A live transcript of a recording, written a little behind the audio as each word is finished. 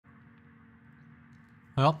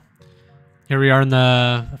Well, here we are in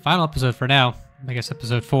the final episode for now. I guess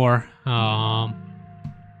episode 4.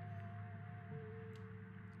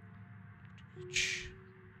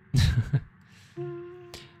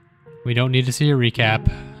 We don't need to see a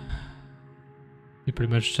recap. We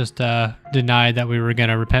pretty much just denied that we were going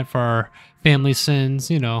to repent for our family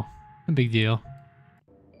sins. You know, no big deal.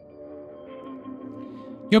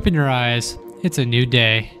 You open your eyes. It's a new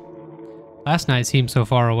day. Last night seemed so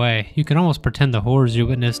far away. You can almost pretend the horrors you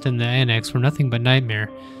witnessed in the annex were nothing but nightmare,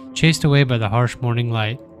 chased away by the harsh morning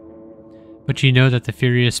light. But you know that the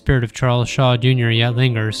furious spirit of Charles Shaw Jr. yet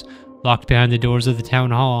lingers, locked behind the doors of the town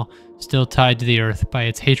hall, still tied to the earth by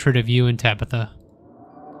its hatred of you and Tabitha.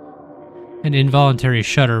 An involuntary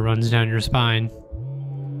shudder runs down your spine.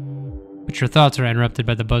 But your thoughts are interrupted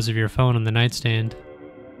by the buzz of your phone on the nightstand.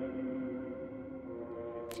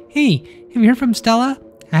 Hey, have you heard from Stella?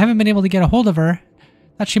 I haven't been able to get a hold of her.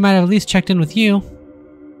 Thought she might have at least checked in with you.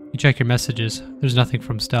 You check your messages. There's nothing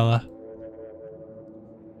from Stella.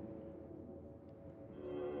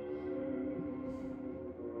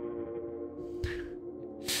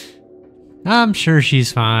 I'm sure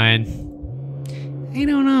she's fine. I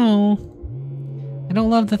don't know. I don't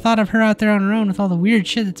love the thought of her out there on her own with all the weird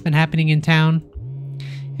shit that's been happening in town.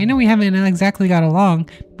 I know we haven't exactly got along,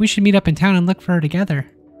 but we should meet up in town and look for her together.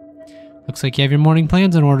 Looks like you have your morning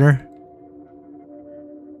plans in order.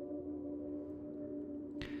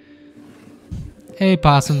 Hey,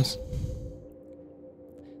 possums.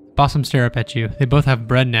 Possums stare up at you. They both have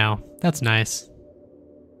bread now. That's nice.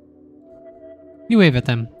 You wave at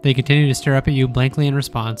them. They continue to stare up at you blankly in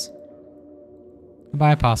response.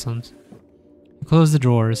 Goodbye, possums. You close the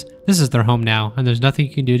drawers. This is their home now, and there's nothing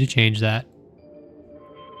you can do to change that.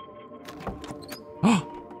 Oh!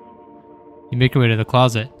 You make your way to the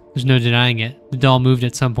closet. There's no denying it. The doll moved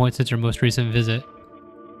at some point since your most recent visit.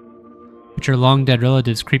 But your long-dead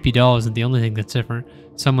relative's creepy doll isn't the only thing that's different.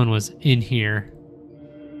 Someone was in here.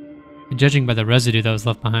 And judging by the residue that was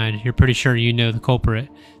left behind, you're pretty sure you know the culprit.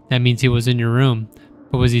 That means he was in your room.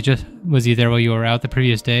 But was he there while you were out the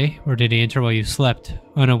previous day? Or did he enter while you slept,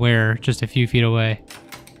 unaware, just a few feet away?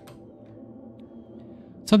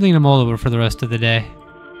 Something to mull over for the rest of the day.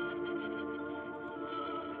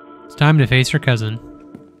 It's time to face your cousin.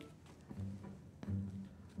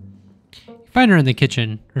 Find her in the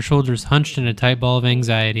kitchen, her shoulders hunched in a tight ball of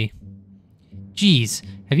anxiety. Geez,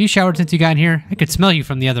 have you showered since you got here? I could smell you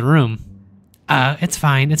from the other room. It's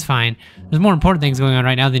fine. There's more important things going on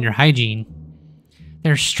right now than your hygiene.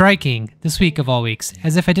 They're striking, this week of all weeks,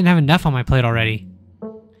 as if I didn't have enough on my plate already.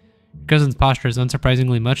 Your cousin's posture is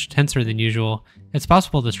unsurprisingly much tenser than usual. It's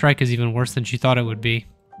possible the strike is even worse than she thought it would be.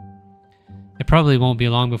 It probably won't be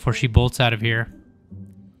long before she bolts out of here.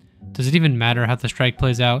 Does it even matter how the strike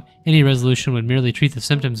plays out? Any resolution would merely treat the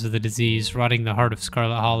symptoms of the disease, rotting the heart of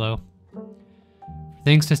Scarlet Hollow. For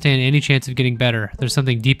things to stand any chance of getting better, there's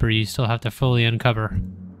something deeper you still have to fully uncover.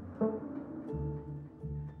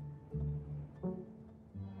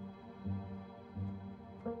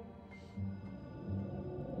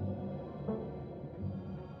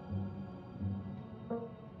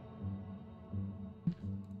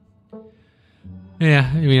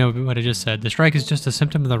 Yeah, you know what I just said. The strike is just a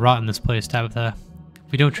symptom of the rot in this place, Tabitha.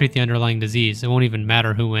 If we don't treat the underlying disease, it won't even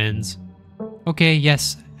matter who wins. Okay,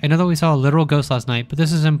 yes, I know that we saw a literal ghost last night, but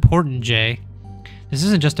this is important, Jay. This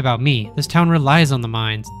isn't just about me. This town relies on the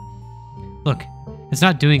mines. Look, it's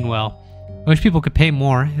not doing well. I wish people could pay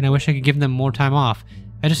more, and I wish I could give them more time off.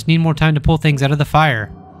 I just need more time to pull things out of the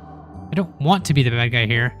fire. I don't want to be the bad guy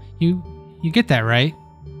here. You get that, right?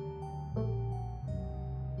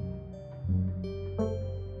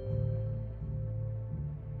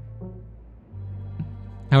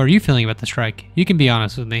 How are you feeling about the strike? You can be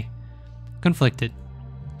honest with me. Conflicted.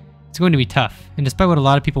 It's going to be tough, and despite what a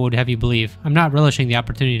lot of people would have you believe, I'm not relishing the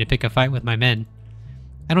opportunity to pick a fight with my men.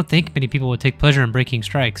 I don't think many people would take pleasure in breaking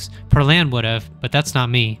strikes. Perlan would have, but that's not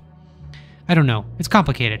me. I don't know. It's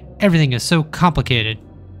complicated. Everything is so complicated.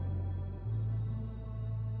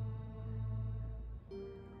 Do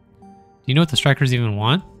you know what the strikers even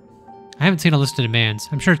want? I haven't seen a list of demands.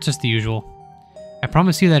 I'm sure it's just the usual. I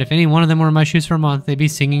promise you that if any one of them were in my shoes for a month, they'd be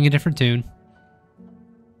singing a different tune.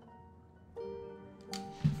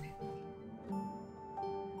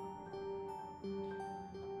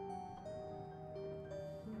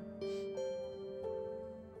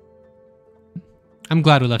 I'm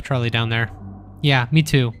glad we left Charlie down there. Yeah, me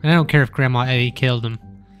too, and I don't care if Grandma Eddie killed him.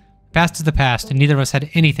 The past is the past, and neither of us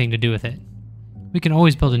had anything to do with it. We can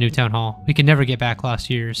always build a new town hall. We can never get back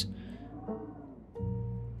lost years.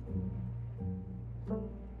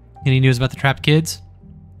 Any news about the trapped kids?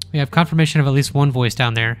 We have confirmation of at least one voice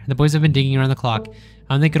down there. The boys have been digging around the clock.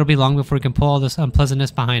 I don't think it'll be long before we can pull all this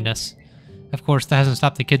unpleasantness behind us. Of course, that hasn't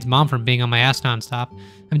stopped the kid's mom from being on my ass nonstop.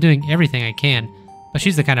 I'm doing everything I can, but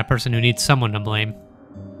she's the kind of person who needs someone to blame.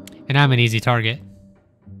 And I'm an easy target.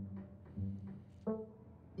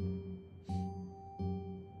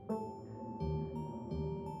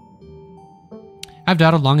 I've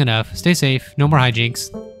dawdled long enough. Stay safe. No more hijinks.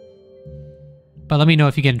 But let me know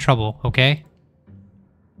if you get in trouble, okay?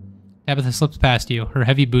 Tabitha slips past you, her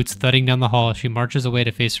heavy boots thudding down the hall as she marches away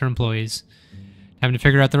to face her employees. Time to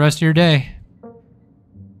figure out the rest of your day.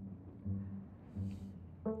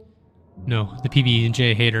 No, the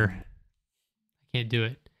PB&J hate her. I can't do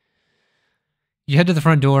it. You head to the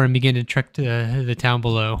front door and begin to trek to the town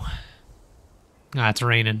below. Ah, it's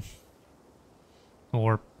raining.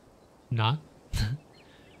 Or not.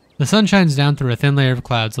 The sun shines down through a thin layer of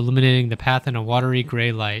clouds, illuminating the path in a watery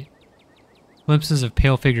gray light. Glimpses of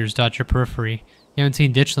pale figures dot your periphery. You haven't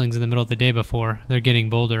seen ditchlings in the middle of the day before. They're getting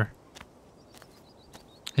bolder.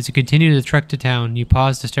 As you continue to trek to town, you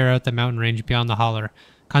pause to stare out the mountain range beyond the holler,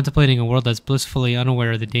 contemplating a world that's blissfully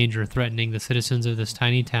unaware of the danger threatening the citizens of this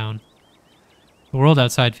tiny town. The world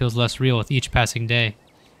outside feels less real with each passing day,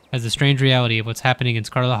 as the strange reality of what's happening in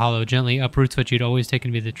Scarlet Hollow gently uproots what you'd always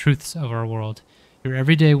taken to be the truths of our world. Your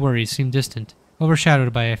everyday worries seem distant,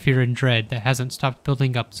 overshadowed by a fear and dread that hasn't stopped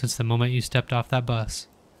building up since the moment you stepped off that bus.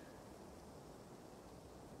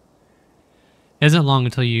 It isn't long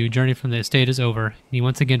until your journey from the estate is over, and you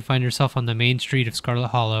once again find yourself on the main street of Scarlet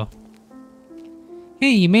Hollow.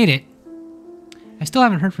 Hey, you made it! I still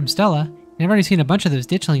haven't heard from Stella, and I've already seen a bunch of those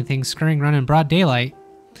ditchling things scurrying around in broad daylight.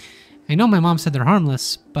 I know my mom said they're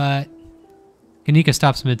harmless, but... Kanika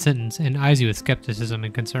stops mid-sentence and eyes you with skepticism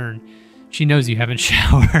and concern. She knows you haven't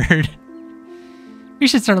showered. We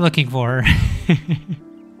should start looking for her.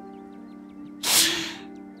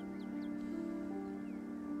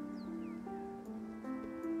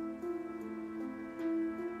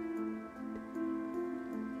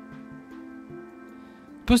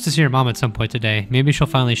 Supposed to see her mom at some point today. Maybe she'll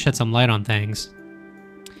finally shed some light on things.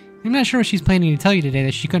 I'm not sure what she's planning to tell you today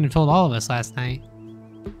that she couldn't have told all of us last night.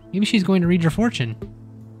 Maybe she's going to read your fortune.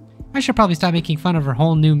 I should probably stop making fun of her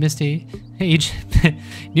whole new age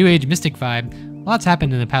mystic vibe. Lots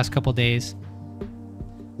happened in the past couple days.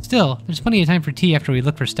 Still, there's plenty of time for tea after we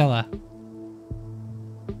look for Stella.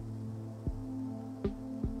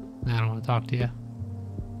 I don't want to talk to you.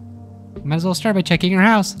 Might as well start by checking her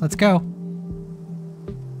house. Let's go.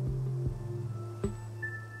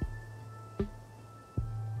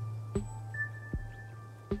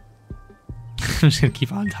 I'm just gonna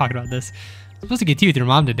keep on talking about this. I'm supposed to get tea with your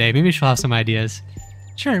mom today. Maybe she'll have some ideas.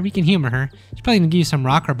 Sure, we can humor her. She's probably gonna give you some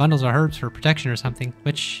rock or bundles of herbs for protection or something,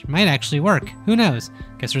 which might actually work. Who knows?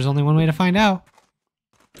 Guess there's only one way to find out.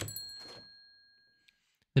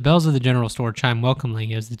 The bells of the general store chime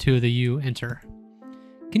welcomingly as the two of you enter.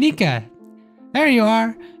 Kanika! There you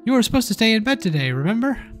are! You were supposed to stay in bed today,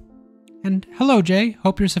 remember? And hello, Jay.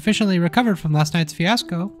 Hope you're sufficiently recovered from last night's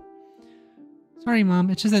fiasco. Sorry, Mom.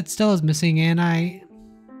 It's just that Stella's missing and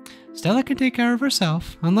Stella can take care of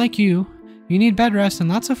herself. Unlike you. You need bed rest and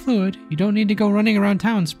lots of fluid. You don't need to go running around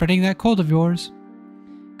town spreading that cold of yours.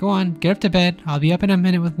 Go on, get up to bed. I'll be up in a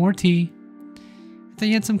minute with more tea. I thought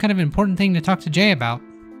you had some kind of important thing to talk to Jay about.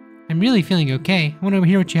 I'm really feeling okay. I want to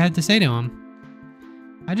hear what you had to say to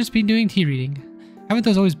him. I've just been doing tea reading. Haven't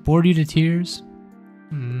those always bored you to tears?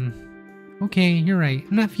 Okay, you're right.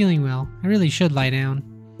 I'm not feeling well. I really should lie down.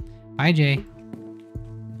 Bye, Jay.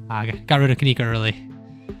 Got rid of Kanika early.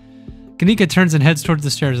 Kanika turns and heads towards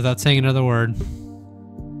the stairs without saying another word.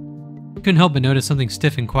 Couldn't help but notice something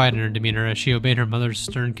stiff and quiet in her demeanor as she obeyed her mother's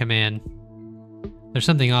stern command. There's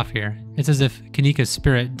something off here. It's as if Kanika's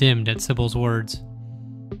spirit dimmed at Sybil's words.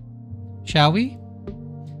 Shall we?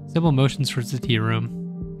 Sybil motions towards the tea room.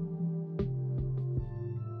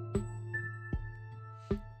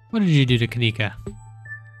 What did you do to Kanika?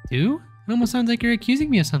 Do? It almost sounds like you're accusing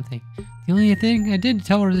me of something. The only thing I did to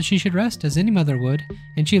tell her that she should rest, as any mother would,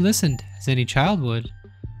 and she listened, as any child would.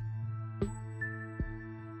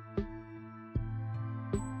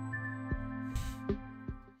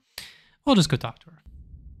 I'll just go talk to her.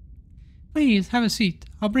 Please, have a seat.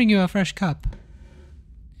 I'll bring you a fresh cup.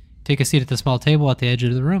 Take a seat at the small table at the edge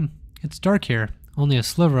of the room. It's dark here. Only a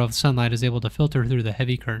sliver of sunlight is able to filter through the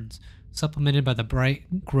heavy curtains, supplemented by the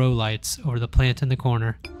bright grow lights over the plant in the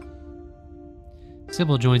corner.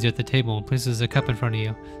 Sybil joins you at the table and places a cup in front of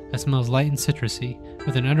you that smells light and citrusy,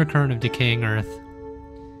 with an undercurrent of decaying earth.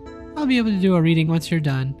 I'll be able to do a reading once you're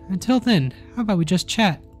done. Until then, how about we just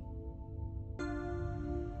chat?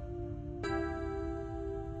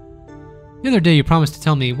 The other day you promised to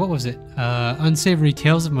tell me, what was it, unsavory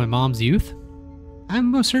tales of my mom's youth? I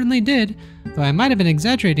most certainly did, though I might have been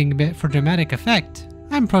exaggerating a bit for dramatic effect.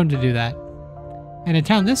 I'm prone to do that. And in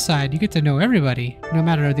town this side, you get to know everybody, no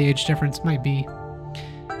matter the age difference might be.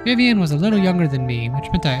 Vivian was a little younger than me, which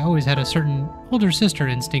meant I always had a certain older sister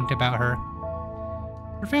instinct about her.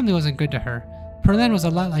 Her family wasn't good to her. Perlin was a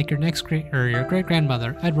lot like your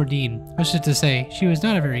great-grandmother, Edwardine, which is to say, she was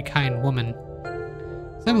not a very kind woman.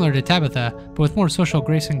 Similar to Tabitha, but with more social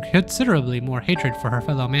grace and considerably more hatred for her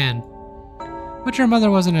fellow man. But your mother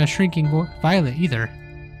wasn't a shrinking violet either.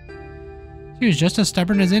 She was just as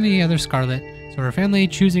stubborn as any other Scarlet, so her family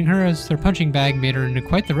choosing her as their punching bag made her into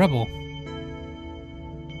quite the rebel.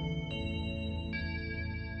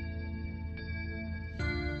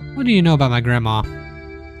 What do you know about my grandma?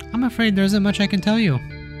 I'm afraid there isn't much I can tell you.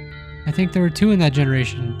 I think there were two in that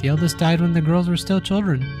generation. The eldest died when the girls were still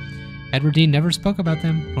children. Edwardine never spoke about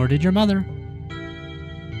them, nor did your mother.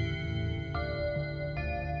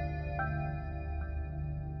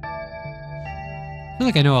 I feel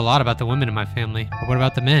like I know a lot about the women in my family, but what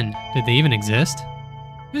about the men? Did they even exist?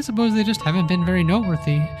 I suppose they just haven't been very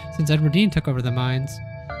noteworthy since Edwardine took over the mines.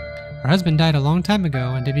 Her husband died a long time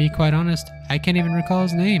ago, and to be quite honest, I can't even recall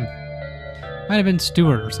his name. Might have been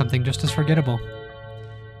Stuart or something just as forgettable.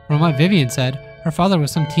 From what Vivian said, her father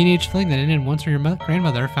was some teenage fling that ended once her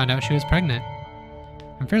grandmother found out she was pregnant.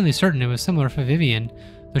 I'm fairly certain it was similar for Vivian,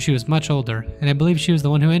 though she was much older, and I believe she was the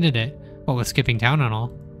one who ended it, what with skipping town and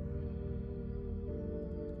all.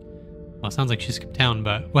 Well, it sounds like she skipped town,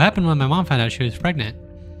 but what happened when my mom found out she was pregnant?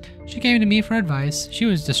 She came to me for advice. She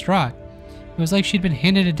was distraught. It was like she'd been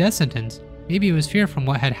handed a death sentence. Maybe it was fear from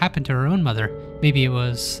what had happened to her own mother. Maybe it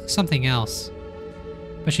was something else.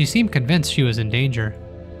 But she seemed convinced she was in danger.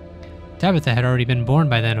 Tabitha had already been born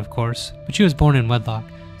by then, of course, but she was born in wedlock,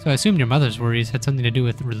 so I assumed your mother's worries had something to do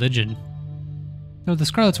with religion. Though the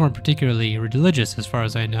Scarlets weren't particularly religious as far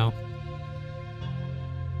as I know.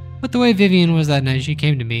 But the way Vivian was that night she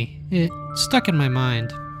came to me, it stuck in my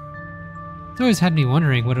mind. It's always had me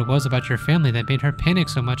wondering what it was about your family that made her panic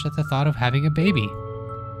so much at the thought of having a baby.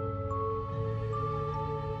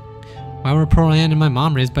 Why were poor Anne and my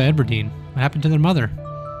mom raised by Edwardine? What happened to their mother?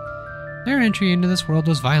 Their entry into this world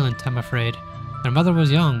was violent, I'm afraid. Their mother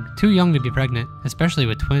was young, too young to be pregnant, especially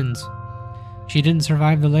with twins. She didn't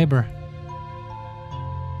survive the labor.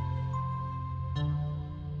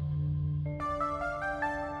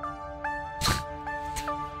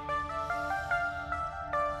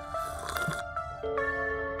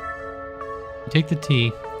 You take the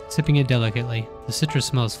tea, sipping it delicately. The citrus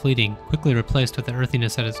smell is fleeting, quickly replaced with the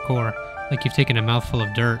earthiness at its core, like you've taken a mouthful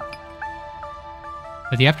of dirt.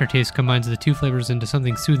 But the aftertaste combines the two flavors into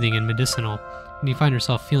something soothing and medicinal, and you find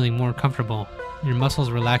yourself feeling more comfortable, your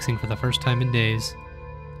muscles relaxing for the first time in days.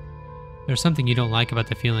 There's something you don't like about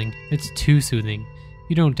the feeling. It's too soothing.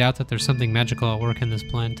 You don't doubt that there's something magical at work in this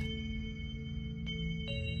blend.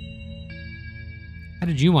 How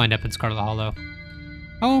did you wind up in Scarlet Hollow?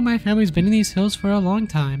 Oh, my family's been in these hills for a long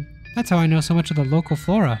time. That's how I know so much of the local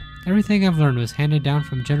flora. Everything I've learned was handed down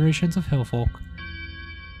from generations of hill folk.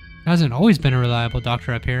 There hasn't always been a reliable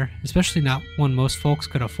doctor up here, especially not one most folks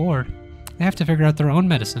could afford. They have to figure out their own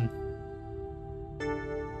medicine.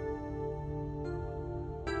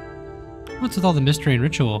 What's with all the mystery and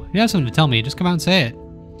ritual? If you have something to tell me, just come out and say it.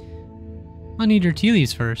 I'll need your tea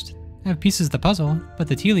leaves first. I have pieces of the puzzle, but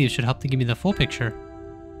the tea leaves should help to give me the full picture.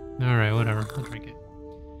 Alright, whatever. I'll drink it.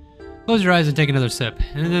 Close your eyes and take another sip,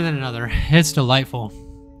 and then another. It's delightful.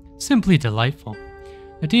 Simply delightful.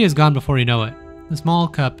 The tea is gone before you know it. The small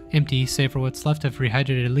cup empty save for what's left of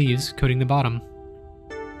rehydrated leaves coating the bottom.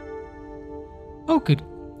 Oh good.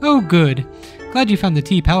 Oh good. Glad you found the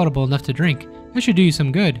tea palatable enough to drink. That should do you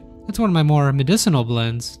some good. That's one of my more medicinal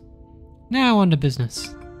blends. Now on to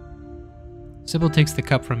business. Sybil takes the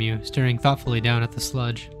cup from you, staring thoughtfully down at the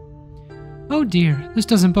sludge. Oh dear, this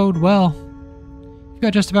doesn't bode well. You've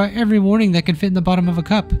got just about every warning that can fit in the bottom of a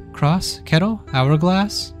cup. Cross, kettle,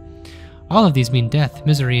 hourglass. All of these mean death,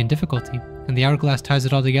 misery, and difficulty, and the hourglass ties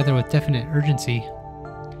it all together with definite urgency.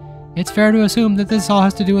 It's fair to assume that this all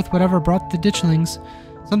has to do with whatever brought the ditchlings.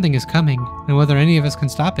 Something is coming, and whether any of us can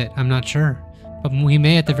stop it, I'm not sure. But we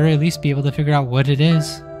may at the very least be able to figure out what it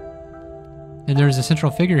is. And there is a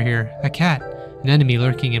central figure here, a cat, an enemy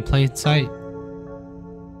lurking in plain sight.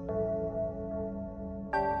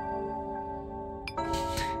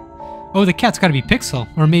 Oh, the cat's gotta be Pixel,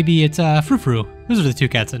 or maybe it's Frou-Frou. Those are the two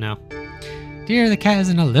cats I know. Dear, the cat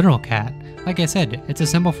isn't a literal cat. Like I said, it's a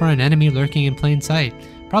symbol for an enemy lurking in plain sight.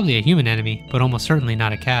 Probably a human enemy, but almost certainly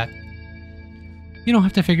not a cat. You don't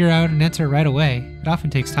have to figure out an answer right away. It often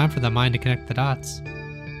takes time for the mind to connect the dots.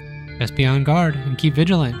 Just be on guard and keep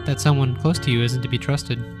vigilant that someone close to you isn't to be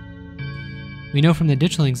trusted. We know from the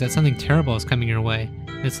ditchlings that something terrible is coming your way,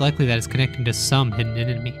 and it's likely that it's connecting to some hidden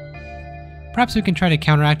enemy. Perhaps we can try to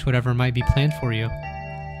counteract whatever might be planned for you.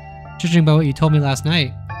 Judging by what you told me last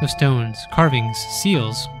night, those stones, carvings,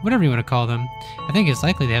 seals, whatever you want to call them, I think it's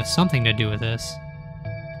likely they have something to do with this.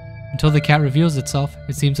 Until the cat reveals itself,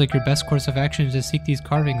 it seems like your best course of action is to seek these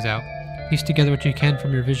carvings out, piece together what you can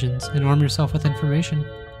from your visions, and arm yourself with information.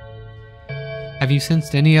 Have you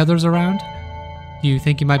sensed any others around? Do you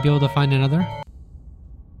think you might be able to find another?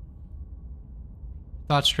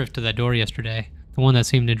 Thoughts drift to that door yesterday, the one that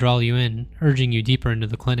seemed to draw you in, urging you deeper into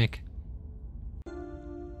the clinic.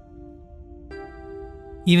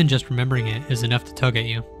 Even just remembering it is enough to tug at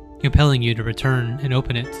you, compelling you to return and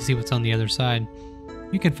open it to see what's on the other side.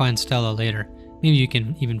 You can find Stella later. Maybe you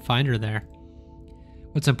can even find her there.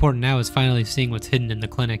 What's important now is finally seeing what's hidden in the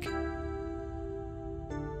clinic.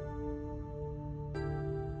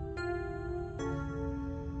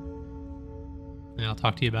 And I'll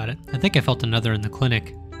talk to you about it. I think I felt another in the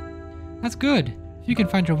clinic. That's good. If you can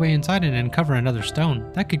find your way inside and uncover another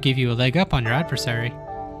stone, that could give you a leg up on your adversary.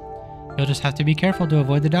 You'll just have to be careful to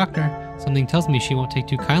avoid the doctor. Something tells me she won't take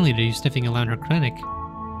too kindly to you sniffing around her clinic.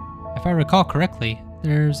 If I recall correctly,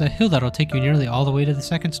 there's a hill that'll take you nearly all the way to the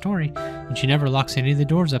second story, and she never locks any of the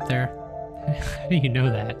doors up there. How do you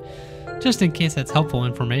know that? Just in case that's helpful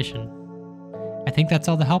information. I think that's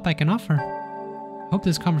all the help I can offer. I hope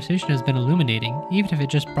this conversation has been illuminating, even if it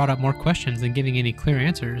just brought up more questions than giving any clear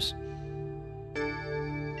answers.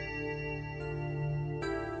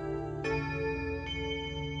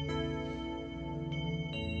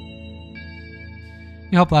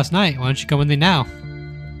 You helped last night, why don't you go with me now?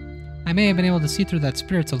 I may have been able to see through that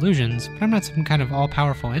spirit's illusions, but I'm not some kind of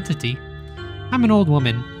all-powerful entity. I'm an old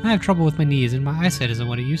woman, I have trouble with my knees, and my eyesight isn't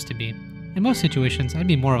what it used to be. In most situations, I'd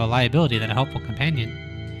be more of a liability than a helpful companion.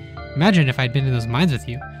 Imagine if I'd been in those mines with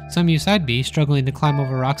you. Some use I'd be, struggling to climb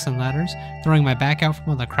over rocks and ladders, throwing my back out from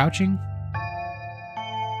all the crouching.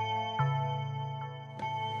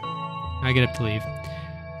 I get up to leave.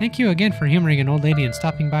 Thank you again for humoring an old lady and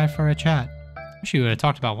stopping by for a chat. Wish you would have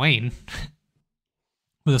talked about Wayne.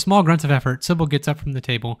 With a small grunt of effort, Sybil gets up from the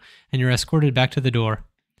table, and you're escorted back to the door.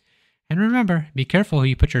 And remember, be careful who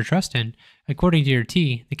you put your trust in. According to your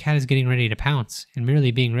tea, the cat is getting ready to pounce, and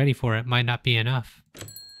merely being ready for it might not be enough.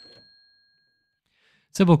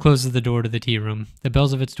 Sybil closes the door to the tea room, the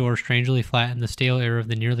bells of its door strangely flat in the stale air of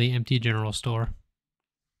the nearly empty general store.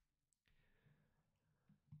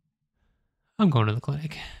 I'm going to the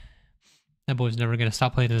clinic. That boy's never going to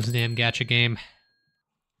stop playing this damn gacha game.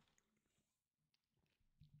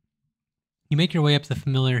 You make your way up the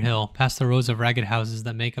familiar hill, past the rows of ragged houses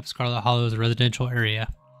that make up Scarlet Hollow's residential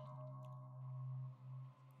area.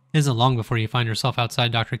 It isn't long before you find yourself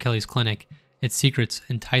outside Dr. Kelly's clinic, its secrets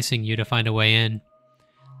enticing you to find a way in.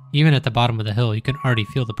 Even at the bottom of the hill, you can already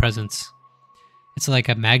feel the presence. It's like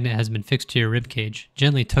a magnet has been fixed to your ribcage,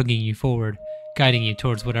 gently tugging you forward, guiding you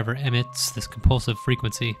towards whatever emits this compulsive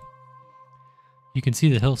frequency. You can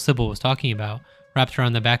see the hill Sybil was talking about, wrapped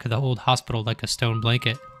around the back of the old hospital like a stone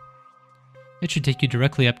blanket. It should take you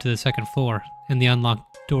directly up to the second floor, and the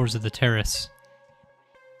unlocked doors of the terrace.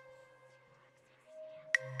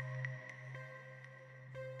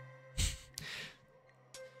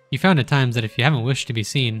 You found at times that if you haven't wished to be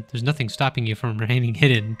seen, there's nothing stopping you from remaining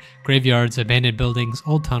hidden. Graveyards, abandoned buildings,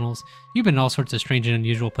 old tunnels. You've been in all sorts of strange and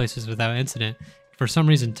unusual places without incident. For some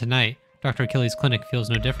reason tonight, Dr. Kelly's clinic feels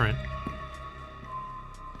no different.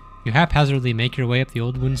 You haphazardly make your way up the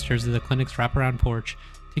old wooden stairs of the clinic's wraparound porch,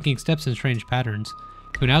 taking steps in strange patterns.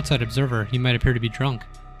 To an outside observer, you might appear to be drunk,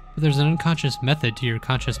 but there's an unconscious method to your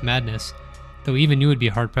conscious madness, though even you would be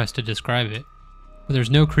hard-pressed to describe it. But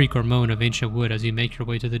there's no creak or moan of ancient wood as you make your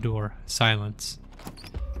way to the door. Silence.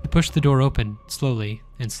 You push the door open, slowly,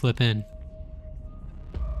 and slip in.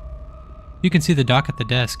 You can see the doc at the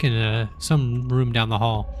desk in some room down the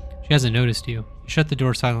hall. She hasn't noticed you. You shut the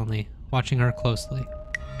door silently, watching her closely.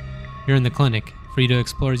 You're in the clinic, free to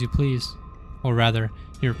explore as you please. Or rather,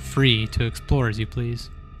 you're free to explore as you please.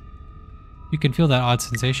 You can feel that odd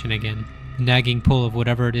sensation again, the nagging pull of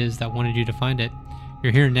whatever it is that wanted you to find it.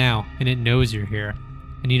 You're here now, and it knows you're here,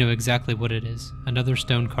 and you know exactly what it is. Another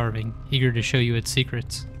stone carving, eager to show you its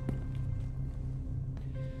secrets.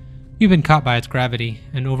 You've been caught by its gravity,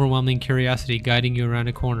 an overwhelming curiosity guiding you around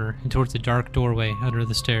a corner and towards a dark doorway under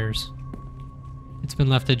the stairs. It's been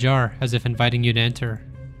left ajar, as if inviting you to enter.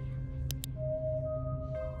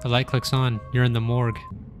 The light clicks on. You're in the morgue.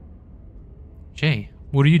 Jay,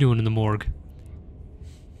 what are you doing in the morgue?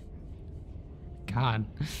 God.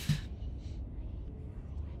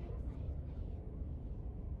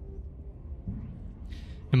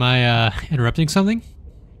 Am I interrupting something?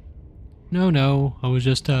 No, I was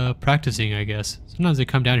just practicing, I guess. Sometimes I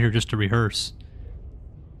come down here just to rehearse.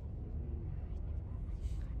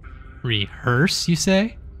 Rehearse, you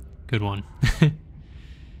say? Good one. The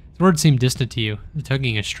words seem distant to you. The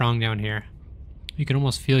tugging is strong down here. You can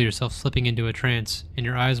almost feel yourself slipping into a trance, and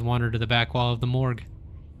your eyes wander to the back wall of the morgue.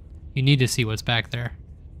 You need to see what's back there.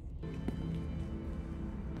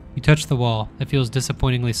 You touch the wall. It feels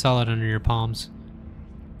disappointingly solid under your palms.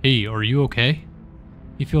 Hey, are you okay?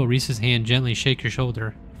 You feel Reese's hand gently shake your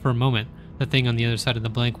shoulder. For a moment, the thing on the other side of the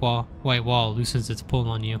blank white wall loosens its pull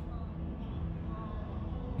on you.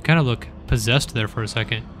 You kind of look possessed there for a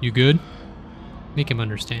second. You good? Make him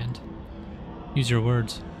understand. Use your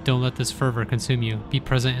words. Don't let this fervor consume you. Be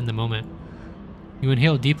present in the moment. You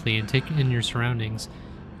inhale deeply and take in your surroundings.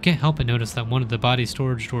 You can't help but notice that one of the body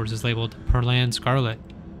storage drawers is labeled Perlan Scarlet.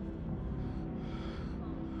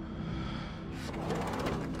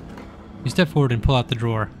 You step forward and pull out the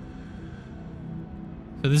drawer.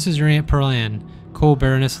 So this is your Aunt Perlan,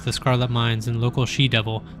 co-baroness of the Scarlet Mines and local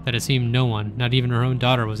she-devil that it seemed no one, not even her own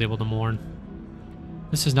daughter, was able to mourn.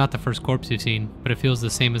 This is not the first corpse you've seen, but it feels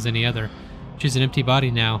the same as any other. She's an empty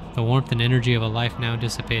body now, the warmth and energy of a life now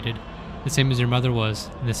dissipated. The same as your mother was,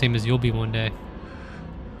 and the same as you'll be one day.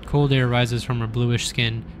 Cold air rises from her bluish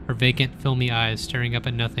skin, her vacant, filmy eyes staring up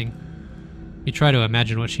at nothing. You try to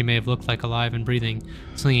imagine what she may have looked like alive and breathing,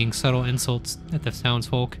 slinging subtle insults at the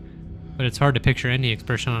townsfolk, but it's hard to picture any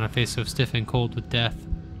expression on a face so stiff and cold with death.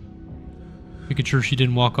 Making sure she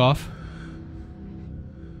didn't walk off?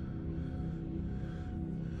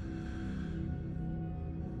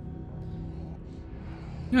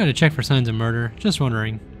 You had to check for signs of murder. Just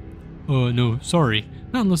wondering. No, sorry.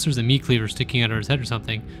 Not unless there's a meat cleaver sticking out of his head or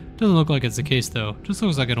something. Doesn't look like it's the case, though. Just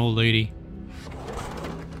looks like an old lady.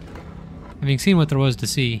 Having seen what there was to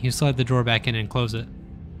see, you slide the drawer back in and close it.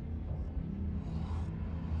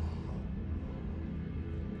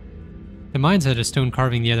 The mines had a stone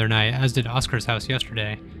carving the other night, as did Oscar's house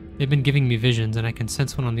yesterday. They've been giving me visions, and I can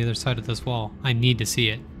sense one on the other side of this wall. I need to see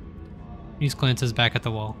it. Reese glances back at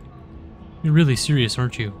the wall. You're really serious,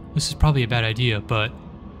 aren't you? This is probably a bad idea, but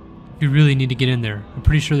you really need to get in there. I'm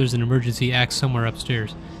pretty sure there's an emergency axe somewhere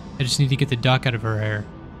upstairs. I just need to get the dock out of her hair.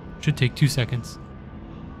 Should take 2 seconds.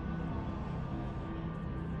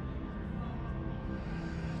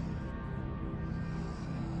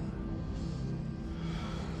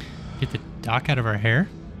 Get the dock out of her hair?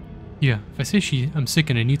 Yeah, if I say I'm sick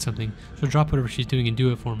and I need something, she'll drop whatever she's doing and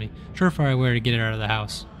do it for me. Surefire way to get her out of the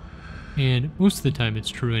house. And most of the time it's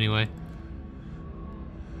true anyway.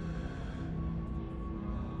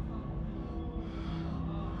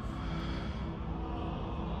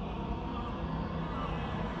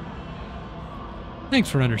 Thanks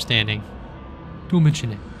for understanding. Don't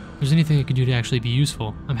mention it. If there's anything I can do to actually be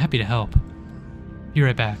useful, I'm happy to help. Be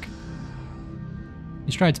right back.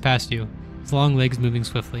 He strides past you, his long legs moving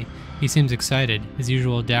swiftly. He seems excited, his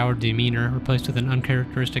usual dour demeanor replaced with an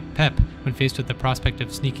uncharacteristic pep when faced with the prospect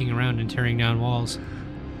of sneaking around and tearing down walls.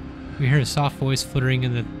 You hear a soft voice flittering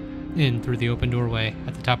in through the open doorway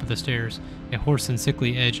at the top of the stairs, a hoarse and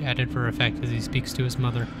sickly edge added for effect as he speaks to his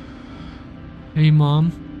mother. Hey,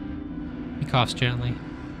 Mom. He coughs gently.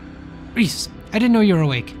 Reese, I didn't know you were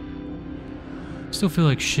awake. Still feel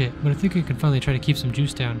like shit, but I think I can finally try to keep some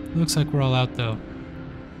juice down. It looks like we're all out, though.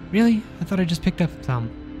 Really? I thought I just picked up some.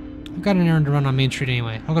 I've got an errand to run on Main Street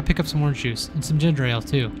anyway. I'll go pick up some orange juice, and some ginger ale,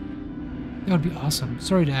 too. That would be awesome.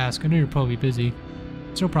 Sorry to ask. I know you're probably busy.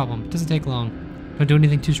 It's no problem. It doesn't take long. Don't do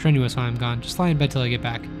anything too strenuous while I'm gone. Just lie in bed till I get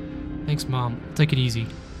back. Thanks, Mom. I'll take it easy.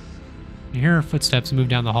 You hear her footsteps move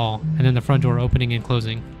down the hall, and then the front door opening and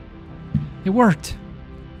closing. It worked!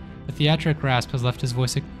 The theatric rasp has left his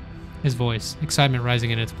voice, excitement rising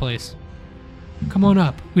in its place. Come on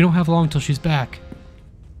up. We don't have long till she's back.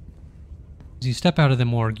 As you step out of the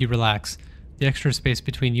morgue, you relax. The extra space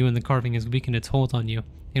between you and the carving has weakened its hold on you,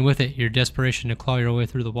 and with it, your desperation to claw your way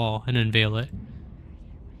through the wall and unveil it.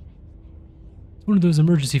 It's one of those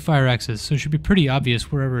emergency fire axes, so it should be pretty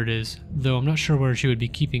obvious wherever it is, though I'm not sure where she would be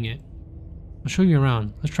keeping it. I'll show you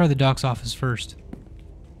around. Let's try the doc's office first.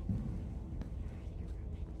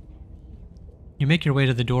 You make your way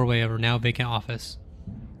to the doorway of her now vacant office.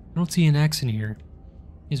 I don't see an axe in here.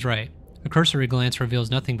 He's right. A cursory glance reveals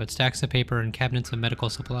nothing but stacks of paper and cabinets of medical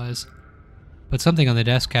supplies. But something on the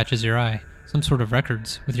desk catches your eye. Some sort of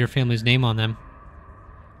records, with your family's name on them.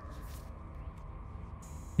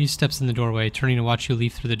 He steps in the doorway, turning to watch you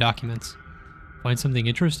leaf through the documents. Find something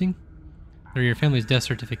interesting? They're your family's death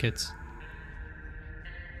certificates.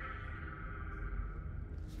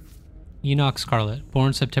 Enoch Scarlet,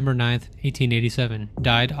 born September 9th, 1887,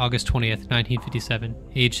 died August 20th, 1957,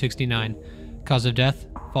 age 69. Cause of death,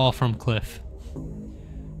 fall from cliff.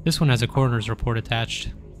 This one has a coroner's report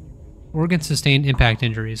attached. Organ sustained impact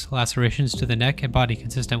injuries, lacerations to the neck and body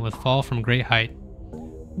consistent with fall from great height.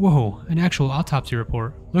 Whoa, an actual autopsy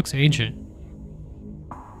report. Looks ancient.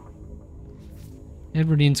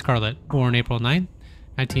 Edwardine Scarlet, born April 9th,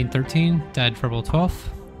 1913, died February 12th,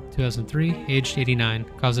 2003, aged 89.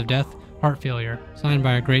 Cause of death, heart failure, signed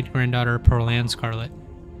by her great-granddaughter Pearl Ann Scarlet.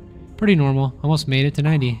 Pretty normal, almost made it to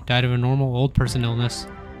 90, died of a normal old person illness.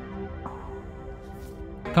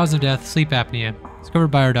 Cause of death, sleep apnea, discovered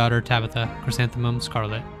by her daughter Tabitha, Chrysanthemum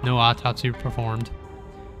Scarlet. No autopsy performed.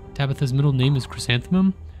 Tabitha's middle name is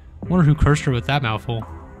Chrysanthemum? Wonder who cursed her with that mouthful.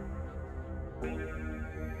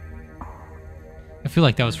 I feel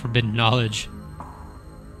like that was forbidden knowledge.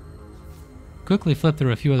 Quickly flip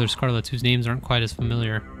through a few other Scarlets whose names aren't quite as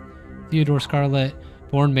familiar. Theodore Scarlet,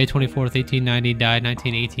 born May 24th, 1890, died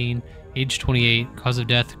 1918, age 28, cause of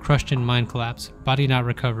death, crushed in mine collapse, body not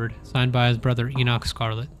recovered, signed by his brother Enoch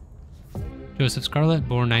Scarlet. Joseph Scarlet,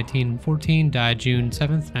 born 1914, died June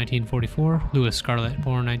 7th, 1944. Louis Scarlet,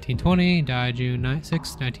 born 1920, died June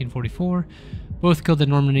 6th, 1944. Both killed in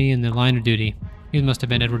Normandy in the line of duty. These must have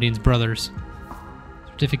been Edwardine's brothers.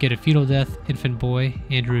 Certificate of fetal death, infant boy,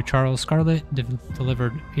 Andrew Charles Scarlet,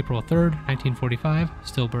 delivered April 3rd, 1945,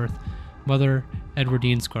 stillbirth. Mother,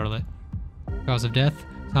 Edwardine Scarlet. Cause of death,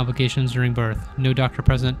 complications during birth. No doctor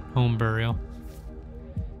present, home burial.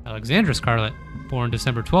 Alexandra Scarlet, born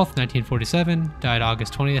December 12th, 1947, died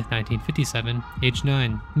August 20th, 1957, age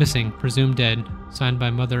 9, missing, presumed dead, signed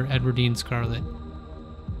by Mother Edwardine Scarlet.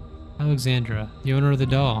 Alexandra, the owner of the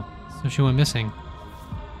doll, so she went missing.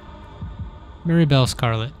 Mary Bell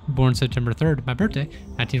Scarlet, born September 3rd, my birthday,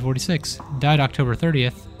 1946, died October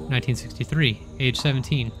 30th, 1963, age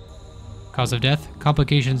 17. Cause of death,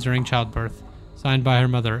 complications during childbirth, signed by her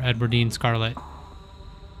mother, Edwardine Scarlet.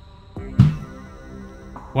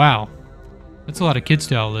 Wow, that's a lot of kids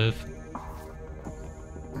to outlive.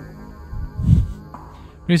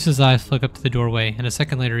 Reese's eyes flick up to the doorway, and a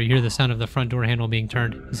second later you hear the sound of the front door handle being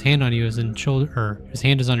turned. His hand on your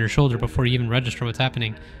shoulder before you even register what's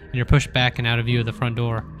happening, and you're pushed back and out of view of the front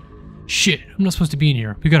door. Shit, I'm not supposed to be in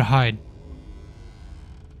here. We gotta hide.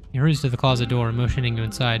 He hurries to the closet door, motioning you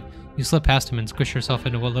inside. You slip past him and squish yourself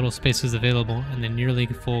into what little space is available in the nearly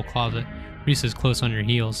full closet. Reese is close on your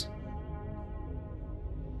heels.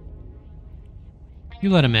 You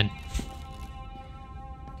let him in.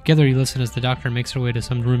 Together you listen as the doctor makes her way to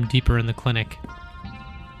some room deeper in the clinic.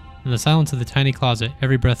 In the silence of the tiny closet,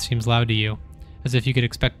 every breath seems loud to you, as if you could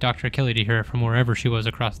expect Dr. Kelly to hear it from wherever she was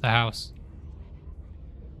across the house.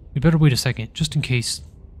 We better wait a second, just in case.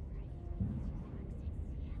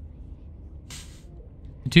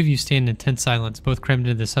 The two of you stand in tense silence, both crammed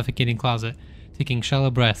into the suffocating closet, taking shallow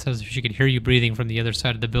breaths as if she could hear you breathing from the other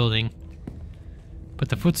side of the building. But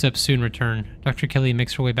the footsteps soon return. Dr. Kelly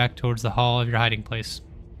makes her way back towards the hall of your hiding place.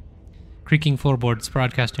 Creaking floorboards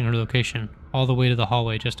broadcasting her location, all the way to the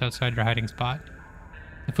hallway just outside your hiding spot.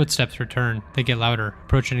 The footsteps return. They get louder,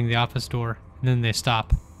 approaching the office door, and then they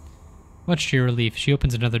stop. Much to your relief, she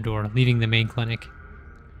opens another door, leaving the main clinic.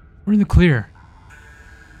 We're in the clear.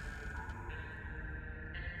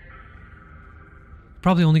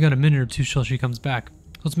 Probably only got a minute or two till she comes back.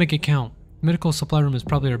 Let's make it count. The medical supply room is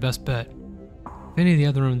probably our best bet. If any of the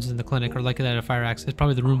other rooms in the clinic are likely to have a fire accident, it's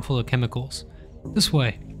probably the room full of chemicals. This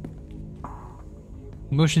way.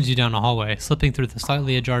 He motions you down a hallway, slipping through the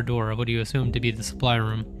slightly ajar door of what you assume to be the supply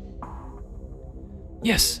room.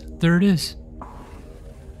 Yes, there it is.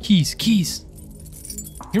 Keys, keys.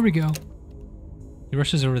 Here we go. He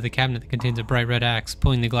rushes over to the cabinet that contains a bright red axe,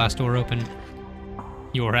 pulling the glass door open.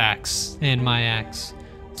 Your axe, and my axe.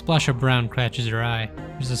 A splash of brown catches your eye.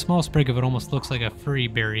 There's a small sprig of what almost looks like a furry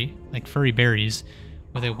berry, like furry berries,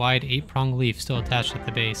 with a wide 8-pronged leaf still attached at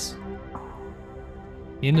the base.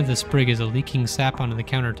 The end of the sprig is a leaking sap onto the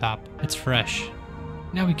countertop. It's fresh.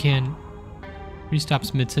 Now we can... He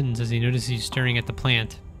stops mid-sentence as he notices you staring at the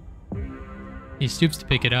plant. He stoops to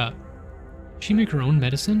pick it up. Does she make her own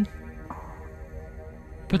medicine?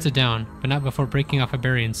 He puts it down, but not before breaking off a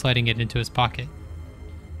berry and sliding it into his pocket.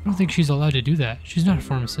 I don't think she's allowed to do that. She's not a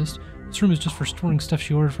pharmacist. This room is just for storing stuff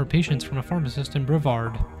she ordered for patients from a pharmacist in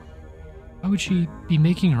Brevard. Why would she be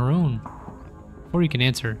making her own? Before you can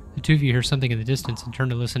answer, the two of you hear something in the distance and turn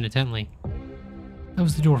to listen intently. That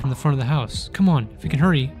was the door from the front of the house. Come on, if we can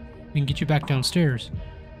hurry, we can get you back downstairs.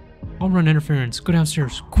 I'll run interference. Go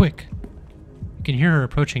downstairs, quick. You can hear her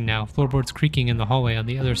approaching now, floorboards creaking in the hallway on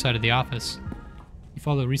the other side of the office. You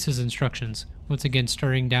follow Reese's instructions, once again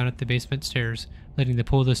starting down at the basement stairs, letting the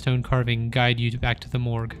pull of the stone carving guide you back to the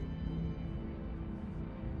morgue.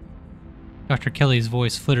 Dr. Kelly's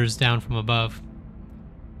voice flitters down from above.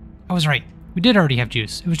 I was right. We did already have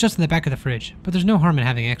juice. It was just in the back of the fridge, but there's no harm in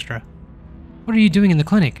having extra. What are you doing in the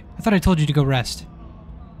clinic? I thought I told you to go rest.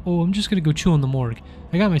 Oh, I'm just gonna go chill in the morgue.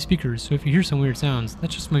 I got my speakers, so if you hear some weird sounds,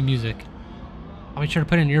 that's just my music. I'll be sure to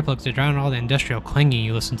put in earplugs to drown all the industrial clanging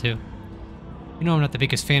you listen to. You know I'm not the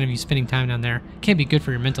biggest fan of you spending time down there. It can't be good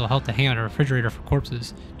for your mental health to hang out in a refrigerator for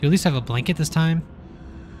corpses. Do you at least have a blanket this time?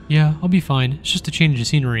 Yeah, I'll be fine. It's just a change of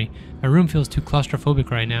scenery. My room feels too claustrophobic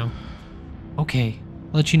right now. Okay,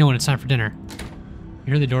 I'll let you know when it's time for dinner.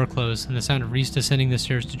 You hear the door close and the sound of Reese descending the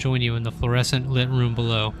stairs to join you in the fluorescent lit room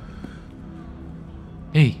below.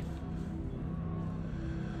 Hey.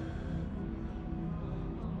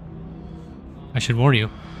 I should warn you,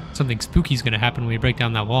 something spooky's gonna happen when we break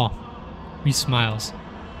down that wall. Reese smiles.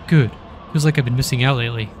 Good. Feels like I've been missing out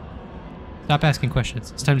lately. Stop asking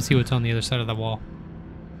questions. It's time to see what's on the other side of the wall.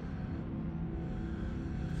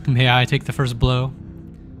 May I take the first blow?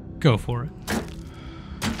 Go for it.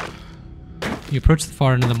 You approach the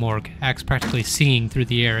far end of the morgue, axe practically singing through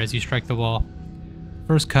the air as you strike the wall. The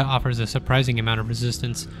first cut offers a surprising amount of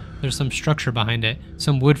resistance. There's some structure behind it,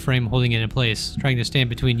 some wood frame holding it in place, trying to stand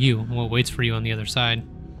between you and what waits for you on the other side.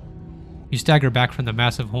 You stagger back from the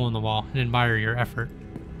massive hole in the wall and admire your effort.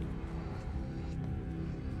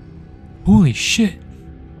 Holy shit!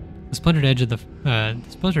 The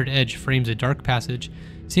splintered edge frames a dark passage,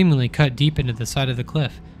 seemingly cut deep into the side of the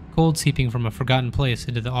cliff, cold seeping from a forgotten place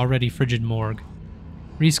into the already frigid morgue.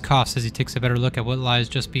 Reese coughs as he takes a better look at what lies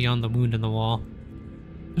just beyond the wound in the wall.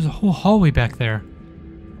 There's a whole hallway back there.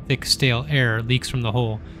 Thick, stale air leaks from the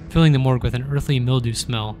hole, filling the morgue with an earthy mildew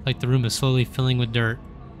smell, like the room is slowly filling with dirt.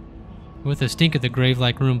 With the stink of the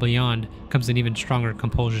grave-like room beyond comes an even stronger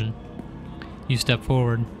compulsion. You step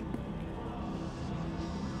forward,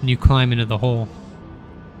 and you climb into the hole.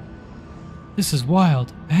 This is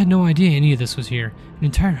wild. I had no idea any of this was here. An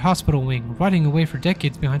entire hospital wing, rotting away for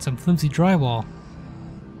decades behind some flimsy drywall.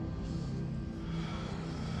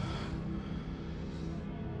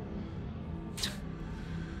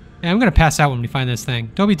 Yeah, I'm gonna pass out when we find this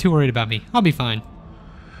thing. Don't be too worried about me. I'll be fine.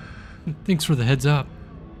 Thanks for the heads up.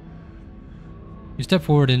 You step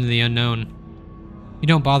forward into the unknown. You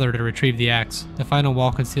don't bother to retrieve the axe. The final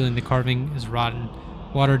wall concealing the carving is rotten,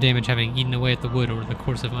 water damage having eaten away at the wood over the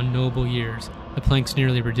course of unknowable years. The planks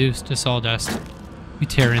nearly reduced to sawdust. You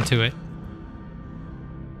tear into it.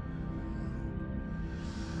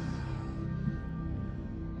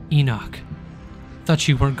 Enoch. Thought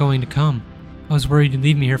you weren't going to come. I was worried you'd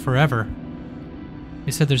leave me here forever.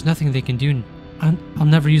 They said there's nothing they can do. I'll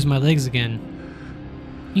never use my legs again.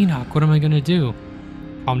 Enoch, what am I gonna do?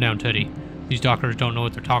 Calm down, Teddy. These doctors don't know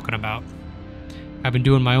what they're talking about. I've been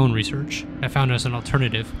doing my own research. I found us an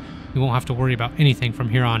alternative. We won't have to worry about anything from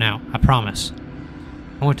here on out, I promise.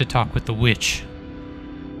 I want to talk with the witch.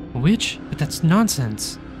 A witch? But that's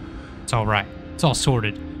nonsense. It's alright. It's all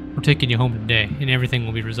sorted. We're taking you home today, and everything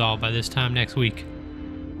will be resolved by this time next week.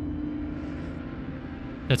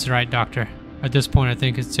 That's right, Doctor. At this point, I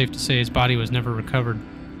think it's safe to say his body was never recovered.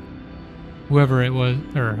 Whoever it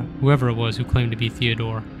was who claimed to be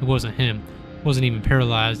Theodore, it wasn't him. It wasn't even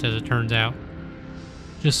paralyzed, as it turns out.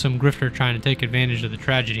 Just some grifter trying to take advantage of the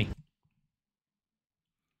tragedy.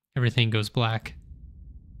 Everything goes black.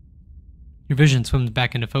 Your vision swims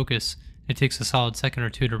back into focus. It takes a solid second or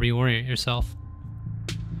two to reorient yourself.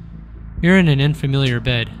 You're in an unfamiliar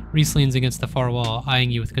bed. Reese leans against the far wall,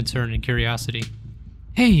 eyeing you with concern and curiosity.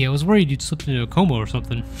 Hey, I was worried you'd slipped into a coma or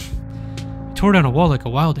something. You tore down a wall like a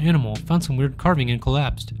wild animal, found some weird carving and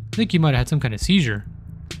collapsed. I think you might have had some kind of seizure.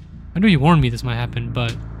 I know you warned me this might happen,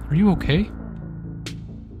 but are you okay?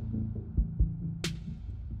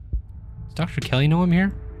 Does Dr. Kelly know I'm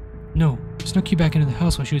here? No, I snuck you back into the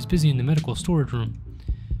house while she was busy in the medical storage room.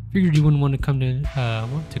 Figured you wouldn't want to come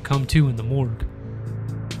to in the morgue.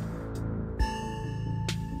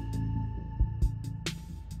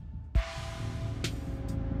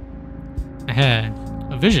 I had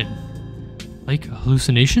a vision. Like a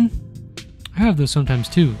hallucination? I have those sometimes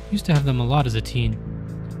too. Used to have them a lot as a teen.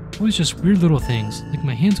 Always just weird little things, like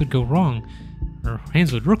my hands would go wrong, or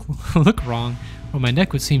hands would look wrong, or my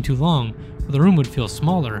neck would seem too long, or the room would feel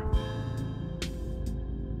smaller.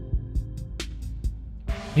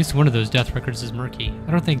 At least one of those death records is murky.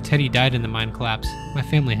 I don't think Teddy died in the mine collapse. My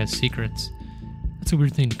family has secrets. That's a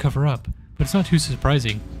weird thing to cover up, but it's not too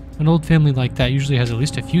surprising. An old family like that usually has at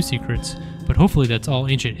least a few secrets, but hopefully that's all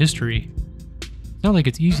ancient history. It's not like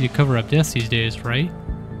it's easy to cover up deaths these days, right?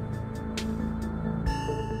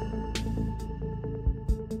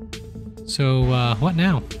 So, what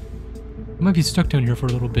now? I might be stuck down here for a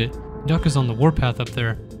little bit. Duck is on the warpath up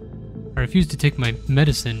there. I refuse to take my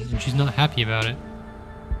medicine, and she's not happy about it.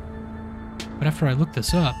 But after I looked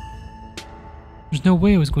this up, there's no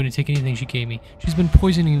way I was going to take anything she gave me. She's been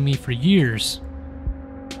poisoning me for years.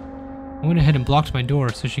 I went ahead and blocked my door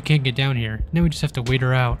so she can't get down here. Now we just have to wait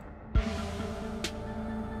her out.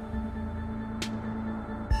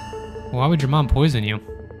 Why would your mom poison you?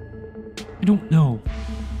 I don't know.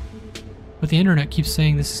 But the internet keeps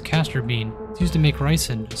saying this is castor bean. It's used to make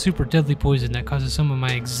ricin, a super deadly poison that causes some of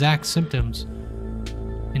my exact symptoms.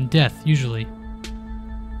 And death, usually.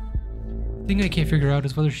 The thing I can't figure out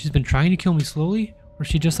is whether she's been trying to kill me slowly, or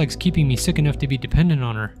she just likes keeping me sick enough to be dependent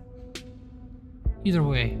on her. Either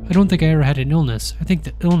way, I don't think I ever had an illness. I think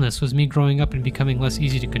the illness was me growing up and becoming less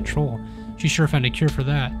easy to control. She sure found a cure for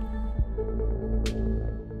that.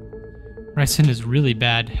 Ricin is really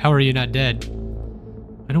bad. How are you not dead?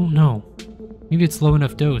 I don't know. Maybe it's low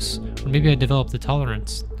enough dose, or maybe I developed the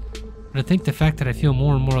tolerance. But I think the fact that I feel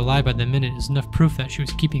more and more alive by the minute is enough proof that she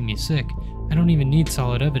was keeping me sick. I don't even need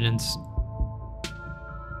solid evidence.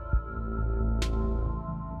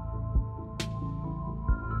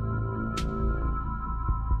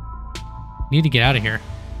 Need to get out of here.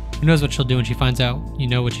 Who knows what she'll do when she finds out you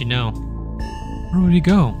know what you know. Where would he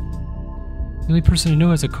go? The only person I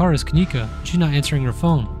know has a car is Kanika, and she's not answering her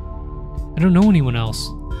phone. I don't know anyone else.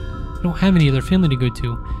 I don't have any other family to go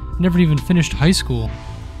to. I never even finished high school.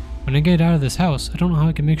 When I get out of this house, I don't know how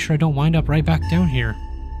I can make sure I don't wind up right back down here.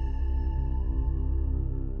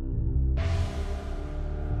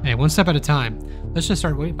 Hey, one step at a time. Let's just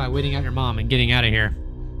start by waiting out your mom and getting out of here.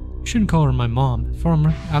 You shouldn't call her my mom. As far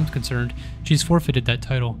as I'm concerned, she's forfeited that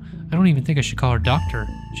title. I don't even think I should call her doctor.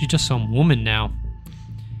 She's just some woman now.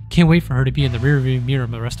 Can't wait for her to be in the rearview mirror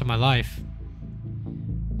the rest of my life.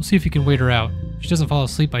 We'll see if we can wait her out. If she doesn't fall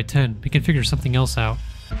asleep by 10, we can figure something else out.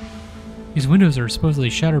 These windows are supposedly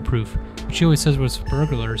shatterproof, which she always says was for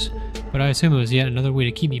burglars, but I assume it was yet another way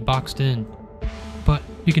to keep me boxed in. But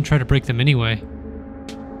we can try to break them anyway.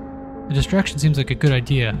 A distraction seems like a good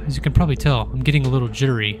idea. As you can probably tell, I'm getting a little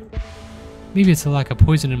jittery. Maybe it's the lack of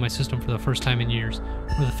poison in my system for the first time in years,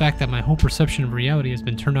 or the fact that my whole perception of reality has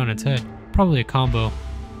been turned on its head. Probably a combo.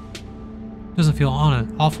 Doesn't feel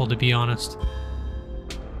awful, to be honest.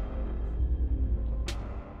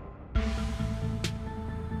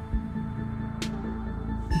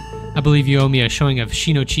 I believe you owe me a showing of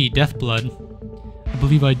Shinochi Death Blood. I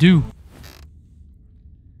believe I do.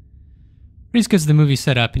 Reese gets the movie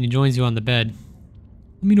set up and he joins you on the bed.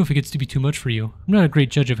 Let me know if it gets to be too much for you. I'm not a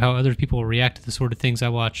great judge of how other people will react to the sort of things I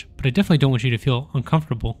watch, but I definitely don't want you to feel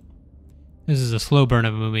uncomfortable. This is a slow burn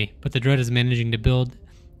of a movie, but the dread is managing to build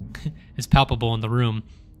is palpable in the room.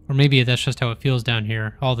 Or maybe that's just how it feels down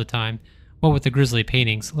here, all the time. What with the grisly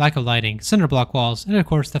paintings, lack of lighting, cinder block walls, and of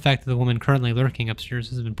course the fact that the woman currently lurking upstairs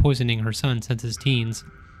has been poisoning her son since his teens.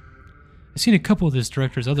 I've seen a couple of this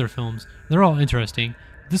director's other films. They're all interesting.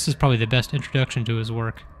 This is probably the best introduction to his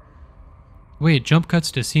work. The way it jump cuts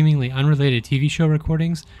to seemingly unrelated TV show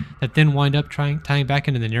recordings that then wind up tying back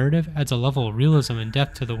into the narrative adds a level of realism and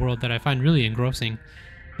depth to the world that I find really engrossing.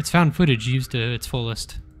 It's found footage used to its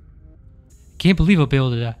fullest. Can't believe I'll be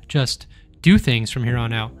able to just do things from here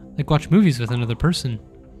on out, like watch movies with another person,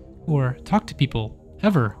 or talk to people,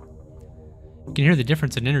 ever. You can hear the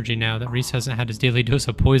difference in energy now that Reese hasn't had his daily dose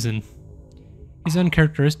of poison. He's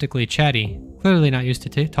uncharacteristically chatty, clearly not used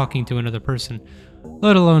to talking to another person,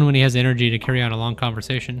 let alone when he has energy to carry on a long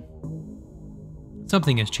conversation.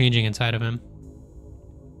 Something is changing inside of him.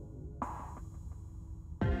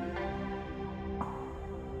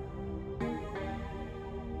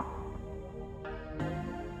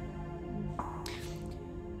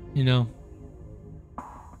 You know,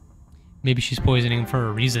 maybe she's poisoning him for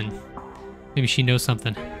a reason. Maybe she knows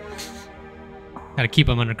something. Gotta keep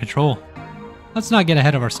him under control. Let's not get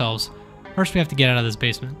ahead of ourselves. First we have to get out of this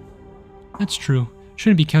basement. That's true.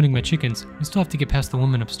 Shouldn't be counting my chickens. We still have to get past the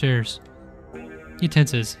woman upstairs. He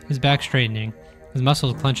tenses, his back straightening, his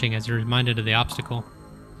muscles clenching as he's reminded of the obstacle.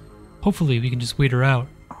 Hopefully we can just wait her out.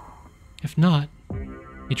 If not,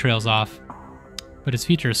 he trails off. But his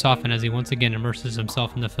features soften as he once again immerses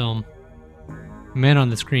himself in the film. The man on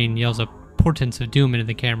the screen yells a portents of doom into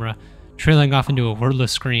the camera, trailing off into a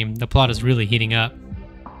wordless scream. The plot is really heating up.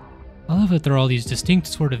 I love that there are all these distinct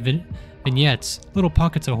sort of vignettes, little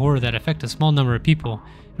pockets of horror that affect a small number of people,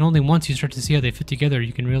 and only once you start to see how they fit together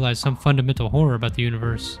you can realize some fundamental horror about the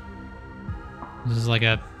universe. This is like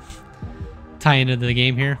a tie-in to the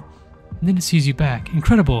game here. And then it sees you back.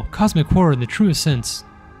 Incredible, cosmic horror in the truest sense.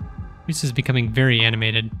 Reese is becoming very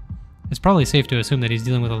animated. It's probably safe to assume that he's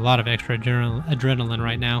dealing with a lot of extra adrenaline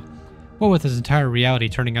right now, what with his entire reality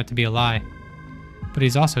turning out to be a lie. But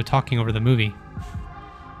he's also talking over the movie.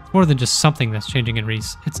 It's It's more than just something that's changing in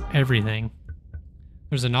Reese. It's everything.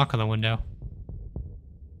 There's a knock on the window.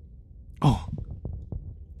 Oh.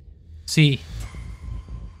 See,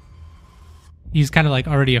 he's kind of like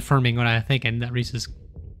already affirming what I'm thinking, that Reese is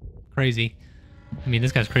crazy. I mean,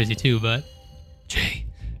 this guy's crazy too, but...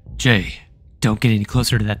 Jay, don't get any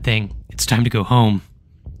closer to that thing. It's time to go home.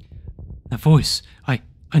 That voice, I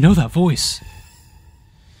know that voice.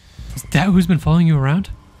 Is that who's been following you around?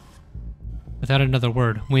 Without another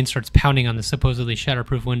word, Wayne starts pounding on the supposedly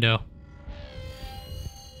shatterproof window.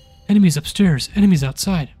 Enemies upstairs, enemies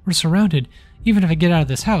outside. We're surrounded. Even if I get out of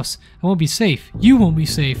this house, I won't be safe. You won't be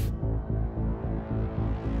safe.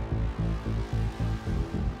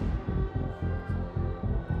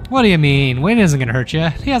 What do you mean? Wayne isn't gonna hurt you.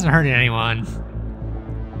 He hasn't hurt anyone.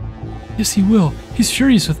 Yes, he will. He's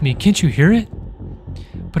furious with me. Can't you hear it?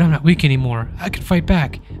 But I'm not weak anymore. I can fight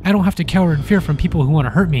back. I don't have to cower in fear from people who want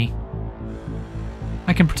to hurt me.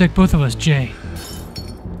 I can protect both of us, Jay.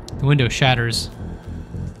 The window shatters.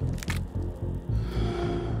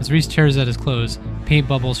 As Reese tears at his clothes, paint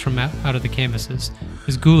bubbles from out of the canvases.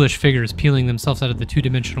 His ghoulish figures peeling themselves out of the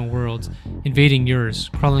two-dimensional worlds, invading yours,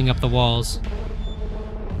 crawling up the walls.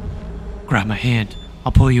 Grab my hand.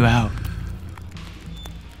 I'll pull you out.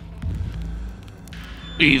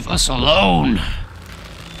 Leave us alone!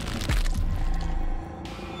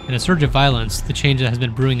 In a surge of violence, the change that has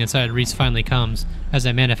been brewing inside Reese finally comes. As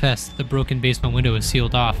it manifests, the broken basement window is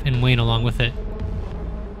sealed off, and Wayne along with it.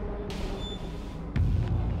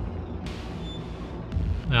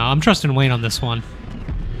 No, I'm trusting Wayne on this one.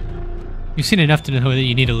 You've seen enough to know that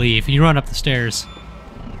you need to leave. You run up the stairs.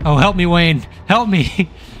 Oh, help me, Wayne! Help me!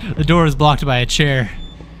 The door is blocked by a chair.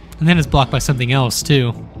 And then it's blocked by something else,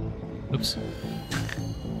 too. Oops.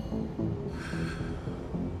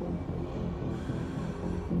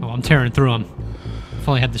 Oh, I'm tearing through them. If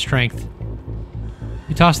only I had the strength.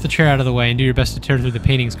 You toss the chair out of the way and do your best to tear through the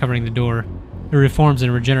paintings covering the door. It reforms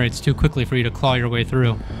and regenerates too quickly for you to claw your way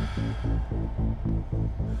through.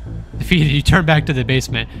 Defeated, you turn back to the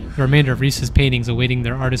basement, the remainder of Reese's paintings awaiting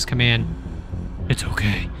their artist's command. It's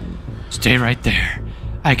okay. Stay right there.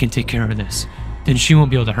 I can take care of this. Then she won't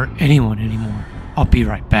be able to hurt anyone anymore. I'll be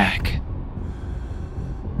right back.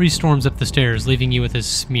 Reese storms up the stairs, leaving you with his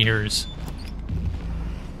smears.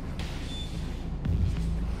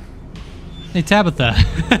 Hey, Tabitha.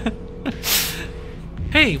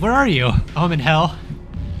 Hey, where are you? Oh, I'm in hell.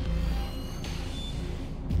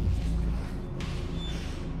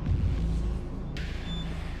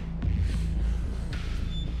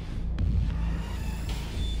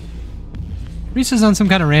 Reese is on some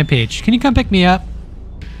kind of rampage. Can you come pick me up?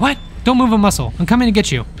 What? Don't move a muscle. I'm coming to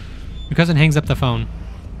get you. Your cousin hangs up the phone.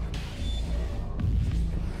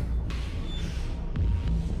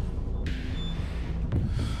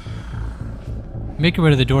 Make your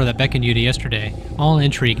way to the door that beckoned you to yesterday. All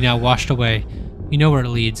intrigue now washed away. You know where it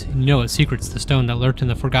leads, and you know what secrets the stone that lurked in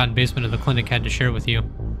the forgotten basement of the clinic had to share with you.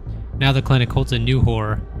 Now the clinic holds a new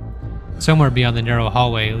horror. Somewhere beyond the narrow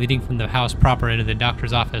hallway, leading from the house proper into the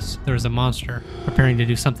doctor's office, there is a monster, preparing to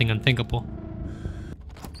do something unthinkable.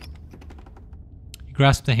 You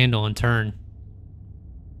grasp the handle and turn.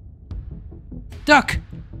 Duck!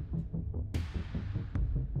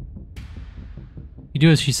 You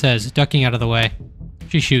do as she says, ducking out of the way.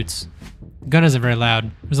 She shoots. The gun isn't very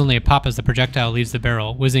loud. There's only a pop as the projectile leaves the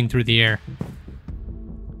barrel, whizzing through the air.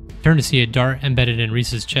 You turn to see a dart embedded in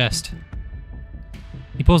Reese's chest.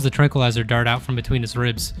 He pulls the tranquilizer dart out from between his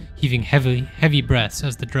ribs, heaving heavy breaths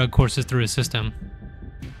as the drug courses through his system.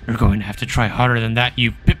 You're going to have to try harder than that,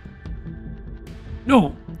 you pip.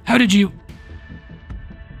 No! How did you...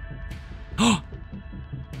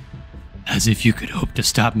 As if you could hope to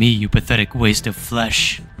stop me, you pathetic waste of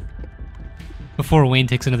flesh. Before Wayne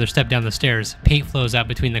takes another step down the stairs, paint flows out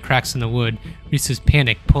between the cracks in the wood, Reese's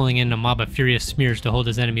panic pulling in a mob of furious smears to hold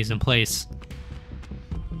his enemies in place.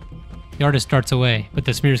 The artist darts away, but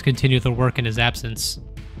the smears continue their work in his absence.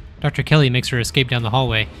 Dr. Kelly makes her escape down the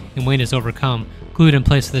hallway, and Wayne is overcome, glued in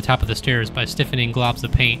place at the top of the stairs by stiffening globs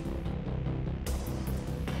of paint.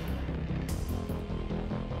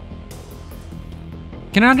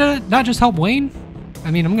 Can I not just help Wayne?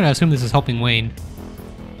 I mean, I'm gonna assume this is helping Wayne.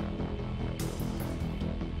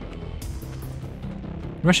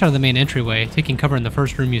 Rush out of the main entryway, taking cover in the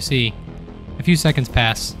first room you see. A few seconds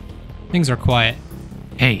pass. Things are quiet.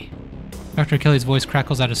 Hey. Dr. Kelly's voice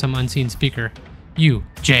crackles out of some unseen speaker. You,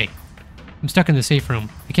 Jay. I'm stuck in the safe room.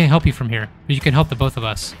 I can't help you from here, but you can help the both of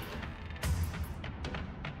us.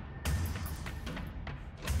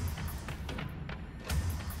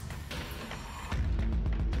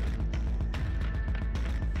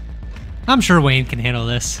 I'm sure Wayne can handle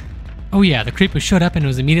this. Oh yeah, the creep who showed up and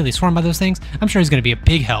was immediately swarmed by those things? I'm sure he's gonna be a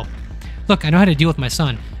big help. Look, I know how to deal with my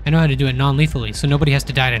son. I know how to do it non-lethally, so nobody has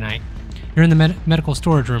to die tonight. You're in the medical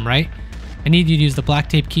storage room, right? I need you to use the black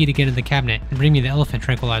tape key to get in the cabinet and bring me the elephant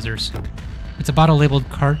tranquilizers. It's a bottle labeled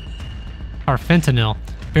carfentanil.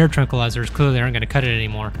 Bear tranquilizers clearly aren't going to cut it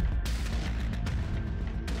anymore.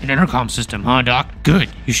 An intercom system, huh, Doc? Good.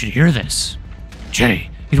 You should hear this. Jay,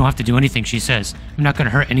 you don't have to do anything she says. I'm not going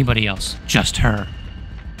to hurt anybody else. Just her.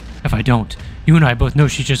 If I don't, you and I both know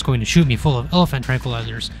she's just going to shoot me full of elephant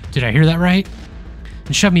tranquilizers. Did I hear that right?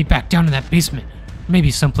 And shove me back down in that basement. Or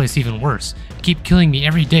maybe someplace even worse. Keep killing me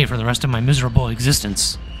every day for the rest of my miserable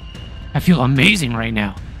existence. I feel amazing right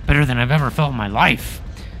now. Better than I've ever felt in my life.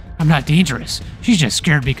 I'm not dangerous. She's just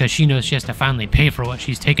scared because she knows she has to finally pay for what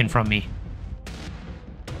she's taken from me.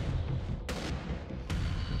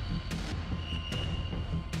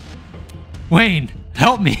 Wayne,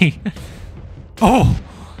 help me! Oh!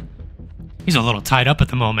 He's a little tied up at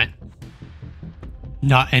the moment.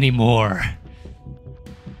 Not anymore.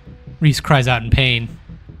 Reese cries out in pain.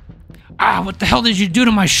 Ah, what the hell did you do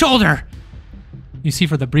to my shoulder? You see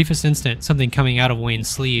for the briefest instant something coming out of Wayne's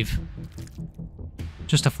sleeve.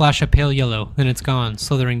 Just a flash of pale yellow, then it's gone,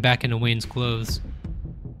 slithering back into Wayne's clothes.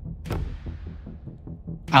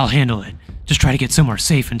 I'll handle it. Just try to get somewhere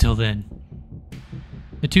safe until then.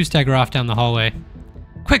 The two stagger off down the hallway.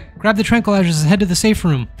 Quick, grab the tranquilizers and head to the safe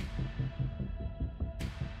room.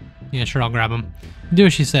 Yeah, sure, I'll grab them. Do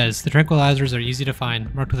as she says. The tranquilizers are easy to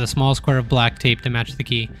find, marked with a small square of black tape to match the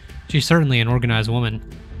key. She's certainly an organized woman.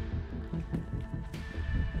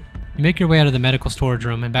 You make your way out of the medical storage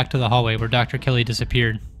room and back to the hallway where Dr. Kelly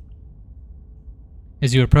disappeared.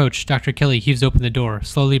 As you approach, Dr. Kelly heaves open the door,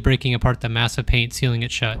 slowly breaking apart the mass of paint sealing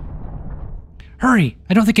it shut. Hurry!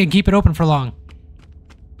 I don't think I can keep it open for long.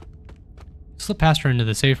 Slip past her into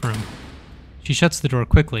the safe room. She shuts the door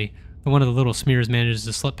quickly, but one of the little smears manages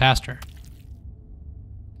to slip past her.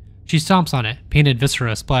 She stomps on it. Painted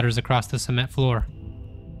viscera splatters across the cement floor.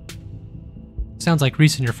 Sounds like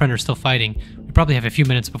Reese and your friend are still fighting. We probably have a few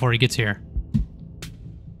minutes before he gets here.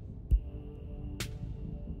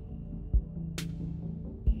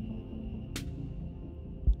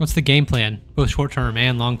 What's the game plan, both short-term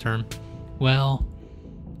and long-term? Well,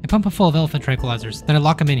 I pump him full of elephant tranquilizers, then I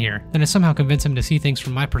lock him in here, then I somehow convince him to see things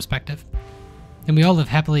from my perspective. Then we all live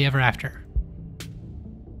happily ever after.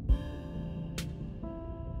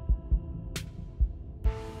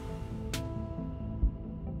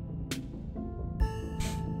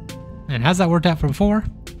 And how's that worked out for before?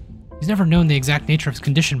 He's never known the exact nature of his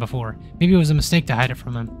condition before. Maybe it was a mistake to hide it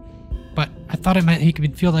from him. But I thought it meant he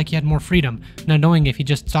could feel like he had more freedom, not knowing if he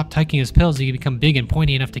just stopped taking his pills he could become big and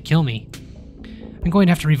pointy enough to kill me. I'm going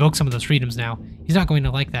to have to revoke some of those freedoms now. He's not going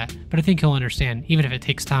to like that, but I think he'll understand, even if it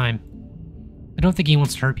takes time. I don't think he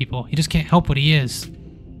wants to hurt people. He just can't help what he is.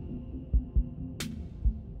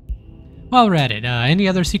 While we're at it, any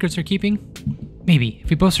other secrets you're keeping? Maybe. If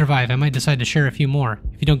we both survive, I might decide to share a few more,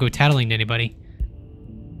 if you don't go tattling to anybody.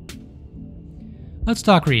 Let's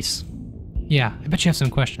talk Reese. Yeah, I bet you have some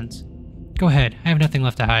questions. Go ahead, I have nothing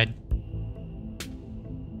left to hide.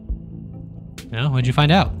 Well, what'd you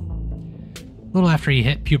find out? A little after he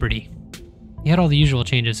hit puberty. He had all the usual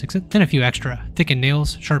changes, except then a few extra. Thickened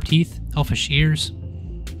nails, sharp teeth, elfish ears.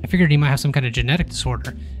 I figured he might have some kind of genetic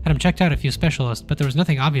disorder. Had him checked out a few specialists, but there was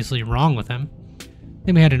nothing obviously wrong with him.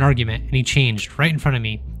 Then we had an argument, and he changed right in front of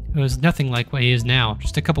me. It was nothing like what he is now,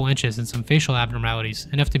 just a couple inches and some facial abnormalities,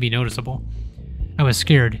 enough to be noticeable. I was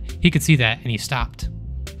scared. He could see that, and he stopped.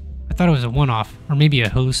 I thought it was a one-off, or maybe a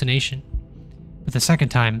hallucination. But the second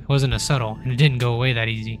time, it wasn't as subtle, and it didn't go away that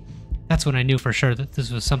easy. That's when I knew for sure that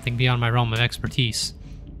this was something beyond my realm of expertise.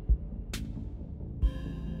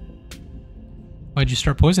 Why'd you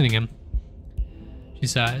start poisoning him? She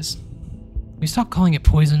sighs. We stopped calling it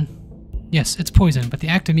poison. Yes, it's poison, but the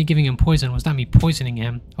act of me giving him poison was not me poisoning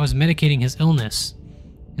him. I was medicating his illness.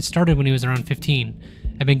 It started when he was around 15.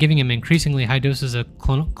 I'd been giving him increasingly high doses of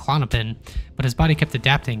Klonopin, but his body kept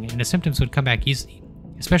adapting, and the symptoms would come back easily,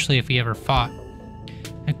 especially if he ever fought.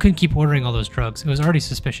 I couldn't keep ordering all those drugs. It was already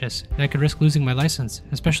suspicious, and I could risk losing my license,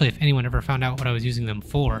 especially if anyone ever found out what I was using them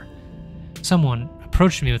for. Someone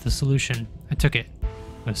approached me with a solution. I took it.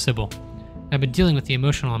 It was Sybil. And I've been dealing with the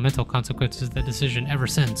emotional and mental consequences of that decision ever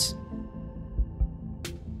since.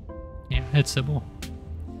 Yeah, it's Sybil.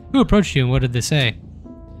 Who approached you and what did they say?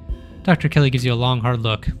 Dr. Kelly gives you a long, hard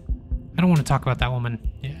look. I don't want to talk about that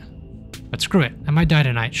woman. Yeah. But screw it. I might die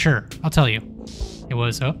tonight. Sure, I'll tell you. It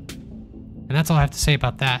was, and that's all I have to say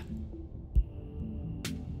about that.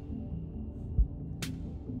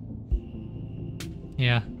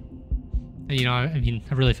 Yeah. You know, I mean,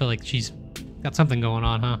 I really feel like she's got something going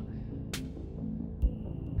on, huh?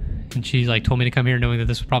 And she, like, told me to come here knowing that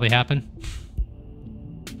this would probably happen.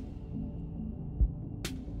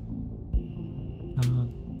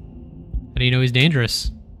 How do you know he's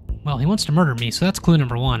dangerous? Well, he wants to murder me, so that's clue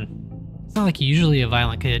number one. It's not like he's usually a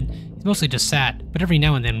violent kid. He's mostly just sad, but every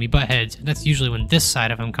now and then we butt heads, and that's usually when this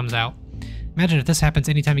side of him comes out. Imagine if this happens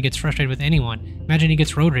anytime he gets frustrated with anyone. Imagine he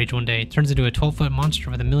gets road rage one day, turns into a 12-foot monster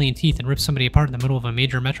with a million teeth, and rips somebody apart in the middle of a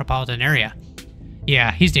major metropolitan area.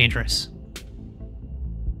 Yeah, he's dangerous.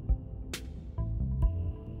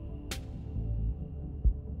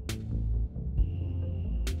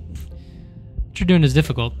 What you're doing is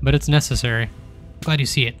difficult, but it's necessary. Glad you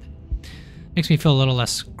see it. Makes me feel a little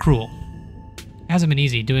less cruel. It hasn't been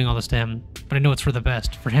easy doing all this to him, but I know it's for the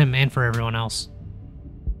best, for him and for everyone else.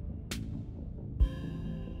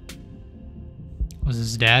 Was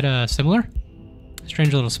his dad, similar? A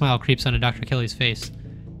strange little smile creeps onto Dr. Kelly's face.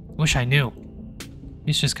 I wish I knew.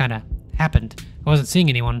 It's just kinda happened. I wasn't seeing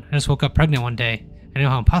anyone. I just woke up pregnant one day. I know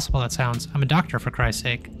how impossible that sounds. I'm a doctor, for Christ's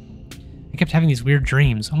sake. I kept having these weird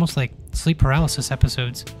dreams, almost like sleep paralysis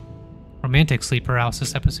episodes. Romantic sleep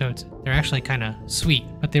paralysis episodes. They're actually kinda sweet,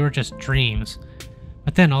 but they were just dreams.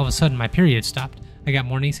 But then all of a sudden my period stopped. I got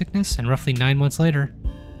morning sickness, and roughly 9 months later,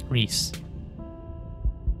 Reese.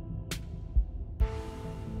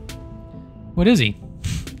 What is he?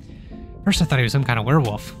 First I thought he was some kind of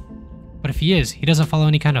werewolf. But if he is, he doesn't follow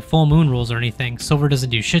any kind of full moon rules or anything. Silver doesn't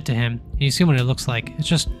do shit to him, and you see what it looks like. It's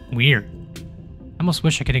just weird. I almost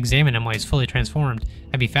wish I could examine him while he's fully transformed.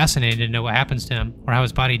 I'd be fascinated to know what happens to him, or how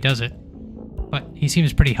his body does it. But he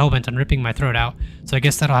seems pretty hellbent on ripping my throat out, so I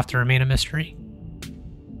guess that'll have to remain a mystery.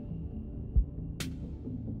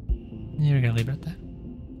 Yeah, we're gonna leave it at that.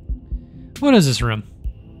 What is this room?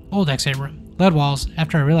 Old X-ray room. Lead walls.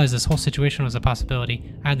 After I realized this whole situation was a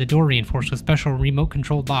possibility, I had the door reinforced with special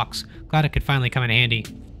remote-controlled locks. Glad it could finally come in handy.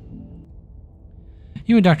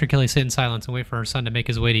 You and Dr. Kelly sit in silence and wait for her son to make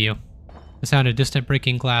his way to you. The sound of distant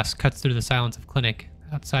breaking glass cuts through the silence of clinic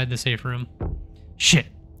outside the safe room. Shit,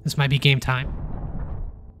 this might be game time.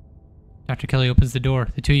 Dr. Kelly opens the door.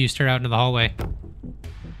 The two of you stare out into the hallway.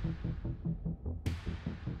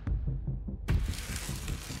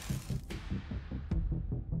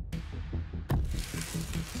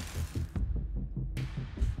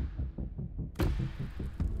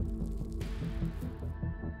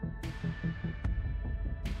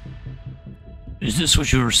 Is this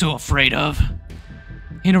what you were so afraid of?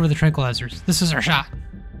 Hand over the tranquilizers. This is our shot.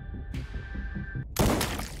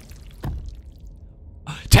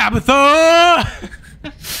 Tabitha!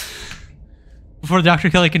 Before Dr.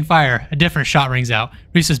 Kelly can fire, a different shot rings out.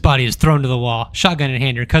 Reese's body is thrown to the wall. Shotgun in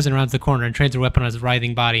hand, your cousin rounds the corner and trains her weapon on his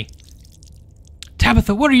writhing body.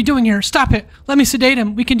 Tabitha, what are you doing here? Stop it! Let me sedate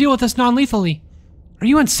him. We can deal with this non-lethally. Are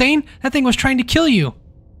you insane? That thing was trying to kill you.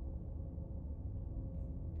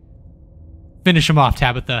 Finish him off,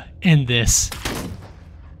 Tabitha. End this.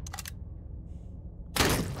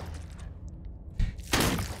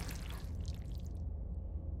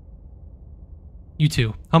 You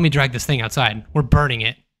two, help me drag this thing outside. We're burning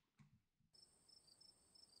it.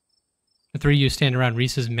 The three of you stand around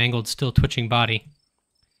Reese's mangled, still twitching body.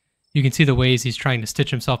 You can see the ways he's trying to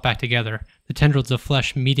stitch himself back together, the tendrils of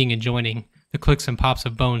flesh meeting and joining, the clicks and pops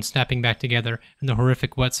of bone snapping back together, and the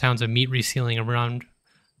horrific wet sounds of meat resealing around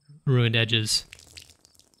ruined edges.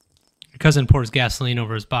 Your cousin pours gasoline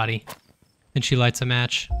over his body. Then she lights a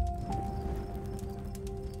match.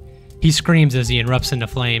 He screams as he erupts into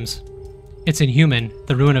flames. It's inhuman,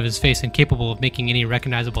 the ruin of his face incapable of making any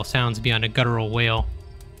recognizable sounds beyond a guttural wail.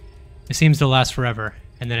 It seems to last forever,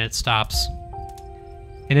 and then it stops.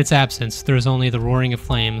 In its absence, there is only the roaring of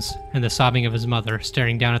flames and the sobbing of his mother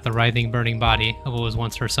staring down at the writhing, burning body of what was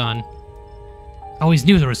once her son. I always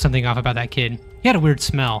knew there was something off about that kid. He had a weird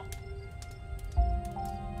smell.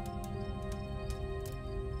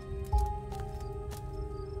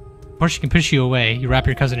 Before she can push you away, you wrap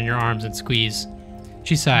your cousin in your arms and squeeze.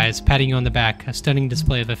 She sighs, patting you on the back, a stunning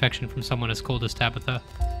display of affection from someone as cold as Tabitha.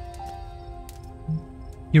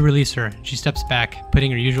 You release her, and she steps back, putting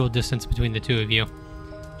her usual distance between the two of you.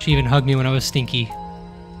 She even hugged me when I was stinky.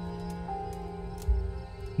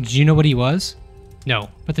 Did you know what he was? No,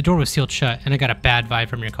 but the door was sealed shut, and I got a bad vibe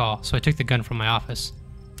from your call, so I took the gun from my office.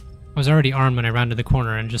 I was already armed when I rounded the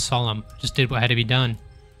corner and just saw him, just did what had to be done.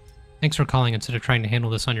 Thanks for calling instead of trying to handle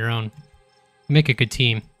this on your own. You make a good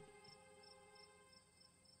team.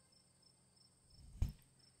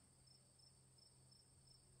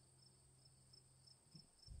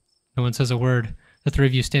 No one says a word, the three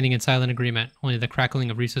of you standing in silent agreement, only the crackling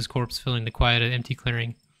of Reese's corpse filling the quiet and empty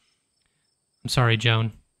clearing. I'm sorry,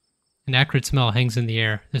 Joan. An acrid smell hangs in the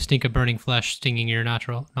air, the stink of burning flesh stinging your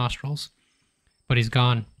nostrils. But he's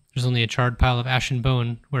gone. There's only a charred pile of ashen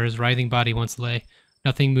bone where his writhing body once lay.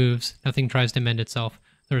 Nothing moves, nothing tries to mend itself.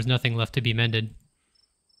 There is nothing left to be mended.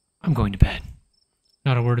 I'm going to bed.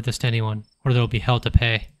 Not a word of this to anyone, or there will be hell to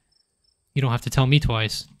pay. You don't have to tell me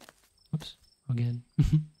twice. Oops, again.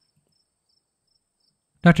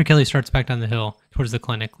 Dr. Kelly starts back down the hill towards the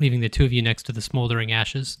clinic, leaving the two of you next to the smoldering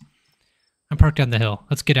ashes. I'm parked down the hill.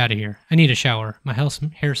 Let's get out of here. I need a shower. My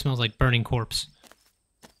hair smells like burning corpse.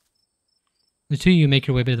 The two of you make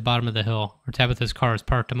your way to the bottom of the hill, where Tabitha's car is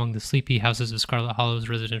parked among the sleepy houses of Scarlet Hollow's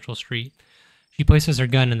residential street. She places her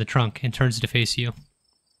gun in the trunk and turns to face you.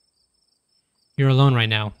 You're alone right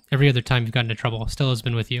now. Every other time you've gotten into trouble, Stella's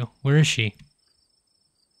been with you. Where is she?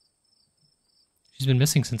 She's been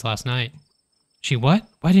missing since last night. She what?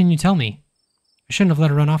 Why didn't you tell me? I shouldn't have let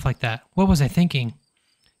her run off like that. What was I thinking?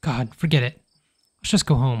 God, forget it. Let's just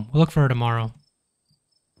go home. We'll look for her tomorrow.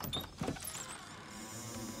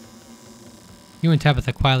 You and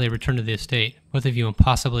Tabitha quietly return to the estate, both of you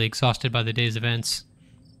impossibly exhausted by the day's events.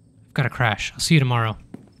 I've got to crash. I'll see you tomorrow.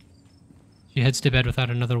 She heads to bed without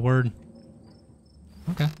another word.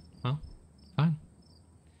 Okay, well, fine.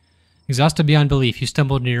 Exhausted beyond belief, you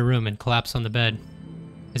stumble into your room and collapse on the bed.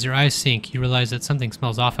 As your eyes sink, you realize that something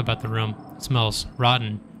smells off about the room. It smells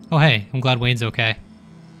rotten. Oh hey, I'm glad Wayne's okay.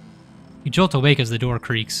 You jolt awake as the door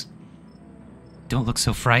creaks. Don't look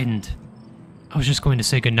so frightened. I was just going to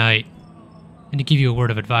say goodnight. And to give you a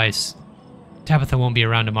word of advice. Tabitha won't be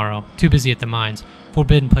around tomorrow. Too busy at the mines.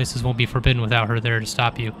 Forbidden places won't be forbidden without her there to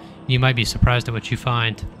stop you. And you might be surprised at what you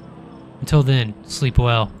find. Until then, sleep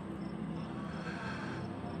well.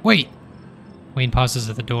 Wait! Wayne pauses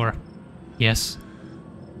at the door. Yes?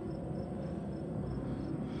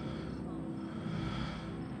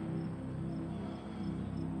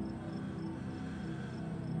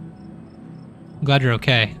 I'm glad you're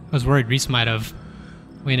okay. I was worried Reese might have.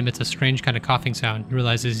 Wayne emits a strange kind of coughing sound. He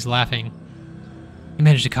realizes he's laughing. He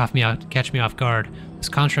managed to catch me off guard. Those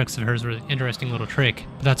constructs of hers were an interesting little trick,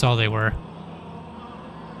 but that's all they were.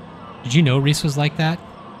 Did you know Reese was like that?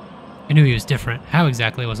 I knew he was different. How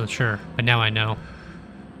exactly I wasn't sure, but now I know.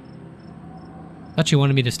 Thought you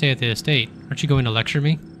wanted me to stay at the estate. Aren't you going to lecture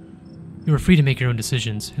me? You were free to make your own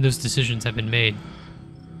decisions, and those decisions have been made.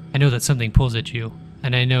 I know that something pulls at you,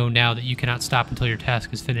 and I know now that you cannot stop until your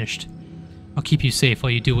task is finished. I'll keep you safe while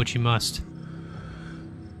you do what you must.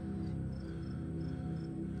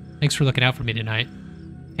 Thanks for looking out for me tonight.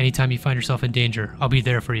 Anytime you find yourself in danger, I'll be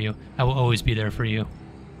there for you. I will always be there for you.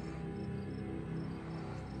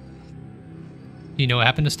 Do you know what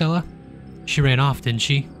happened to Stella? She ran off, didn't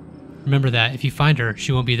she? Remember that. If you find her,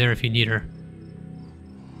 she won't be there if you need her.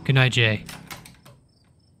 Good night, Jay.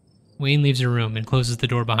 Wayne leaves your room and closes the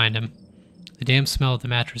door behind him. The damp smell of the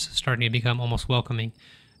mattress is starting to become almost welcoming,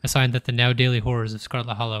 a sign that the now daily horrors of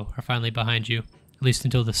Scarlet Hollow are finally behind you, at least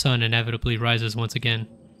until the sun inevitably rises once again.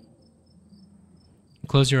 You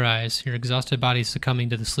close your eyes, your exhausted body succumbing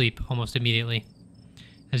to the sleep almost immediately.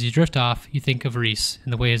 As you drift off, you think of Reese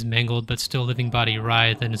and the way his mangled but still living body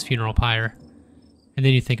writhed in his funeral pyre. And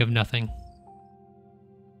then you think of nothing.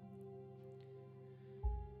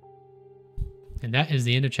 And that is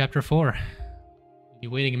the end of Chapter 4. I'll be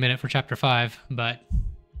waiting a minute for Chapter 5, but...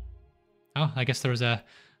 Oh, I guess there was I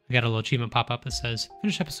got a little achievement pop up that says,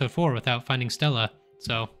 finish Episode 4 without finding Stella,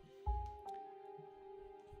 so...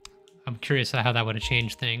 I'm curious how that would have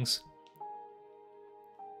changed things.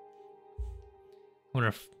 I wonder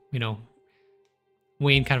if,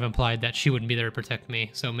 Wayne kind of implied that she wouldn't be there to protect me,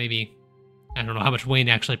 so maybe, I don't know how much Wayne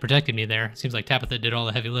actually protected me there. Seems like Tabitha did all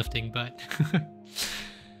the heavy lifting, but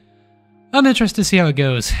I'm interested to see how it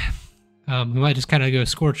goes. We might just kind of go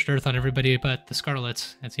scorched earth on everybody but the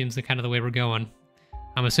Scarlets. That seems the way we're going.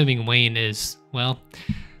 I'm assuming Wayne is, well,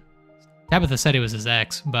 Tabitha said it was his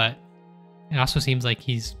ex, but it also seems like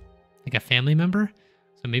he's like a family member,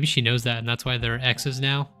 so maybe she knows that and that's why they're exes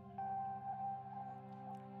now.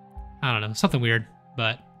 I don't know, something weird,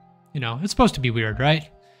 but, it's supposed to be weird, right?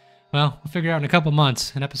 Well, we'll figure out in a couple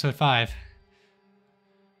months in Episode 5.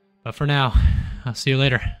 But for now, I'll see you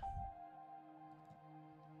later.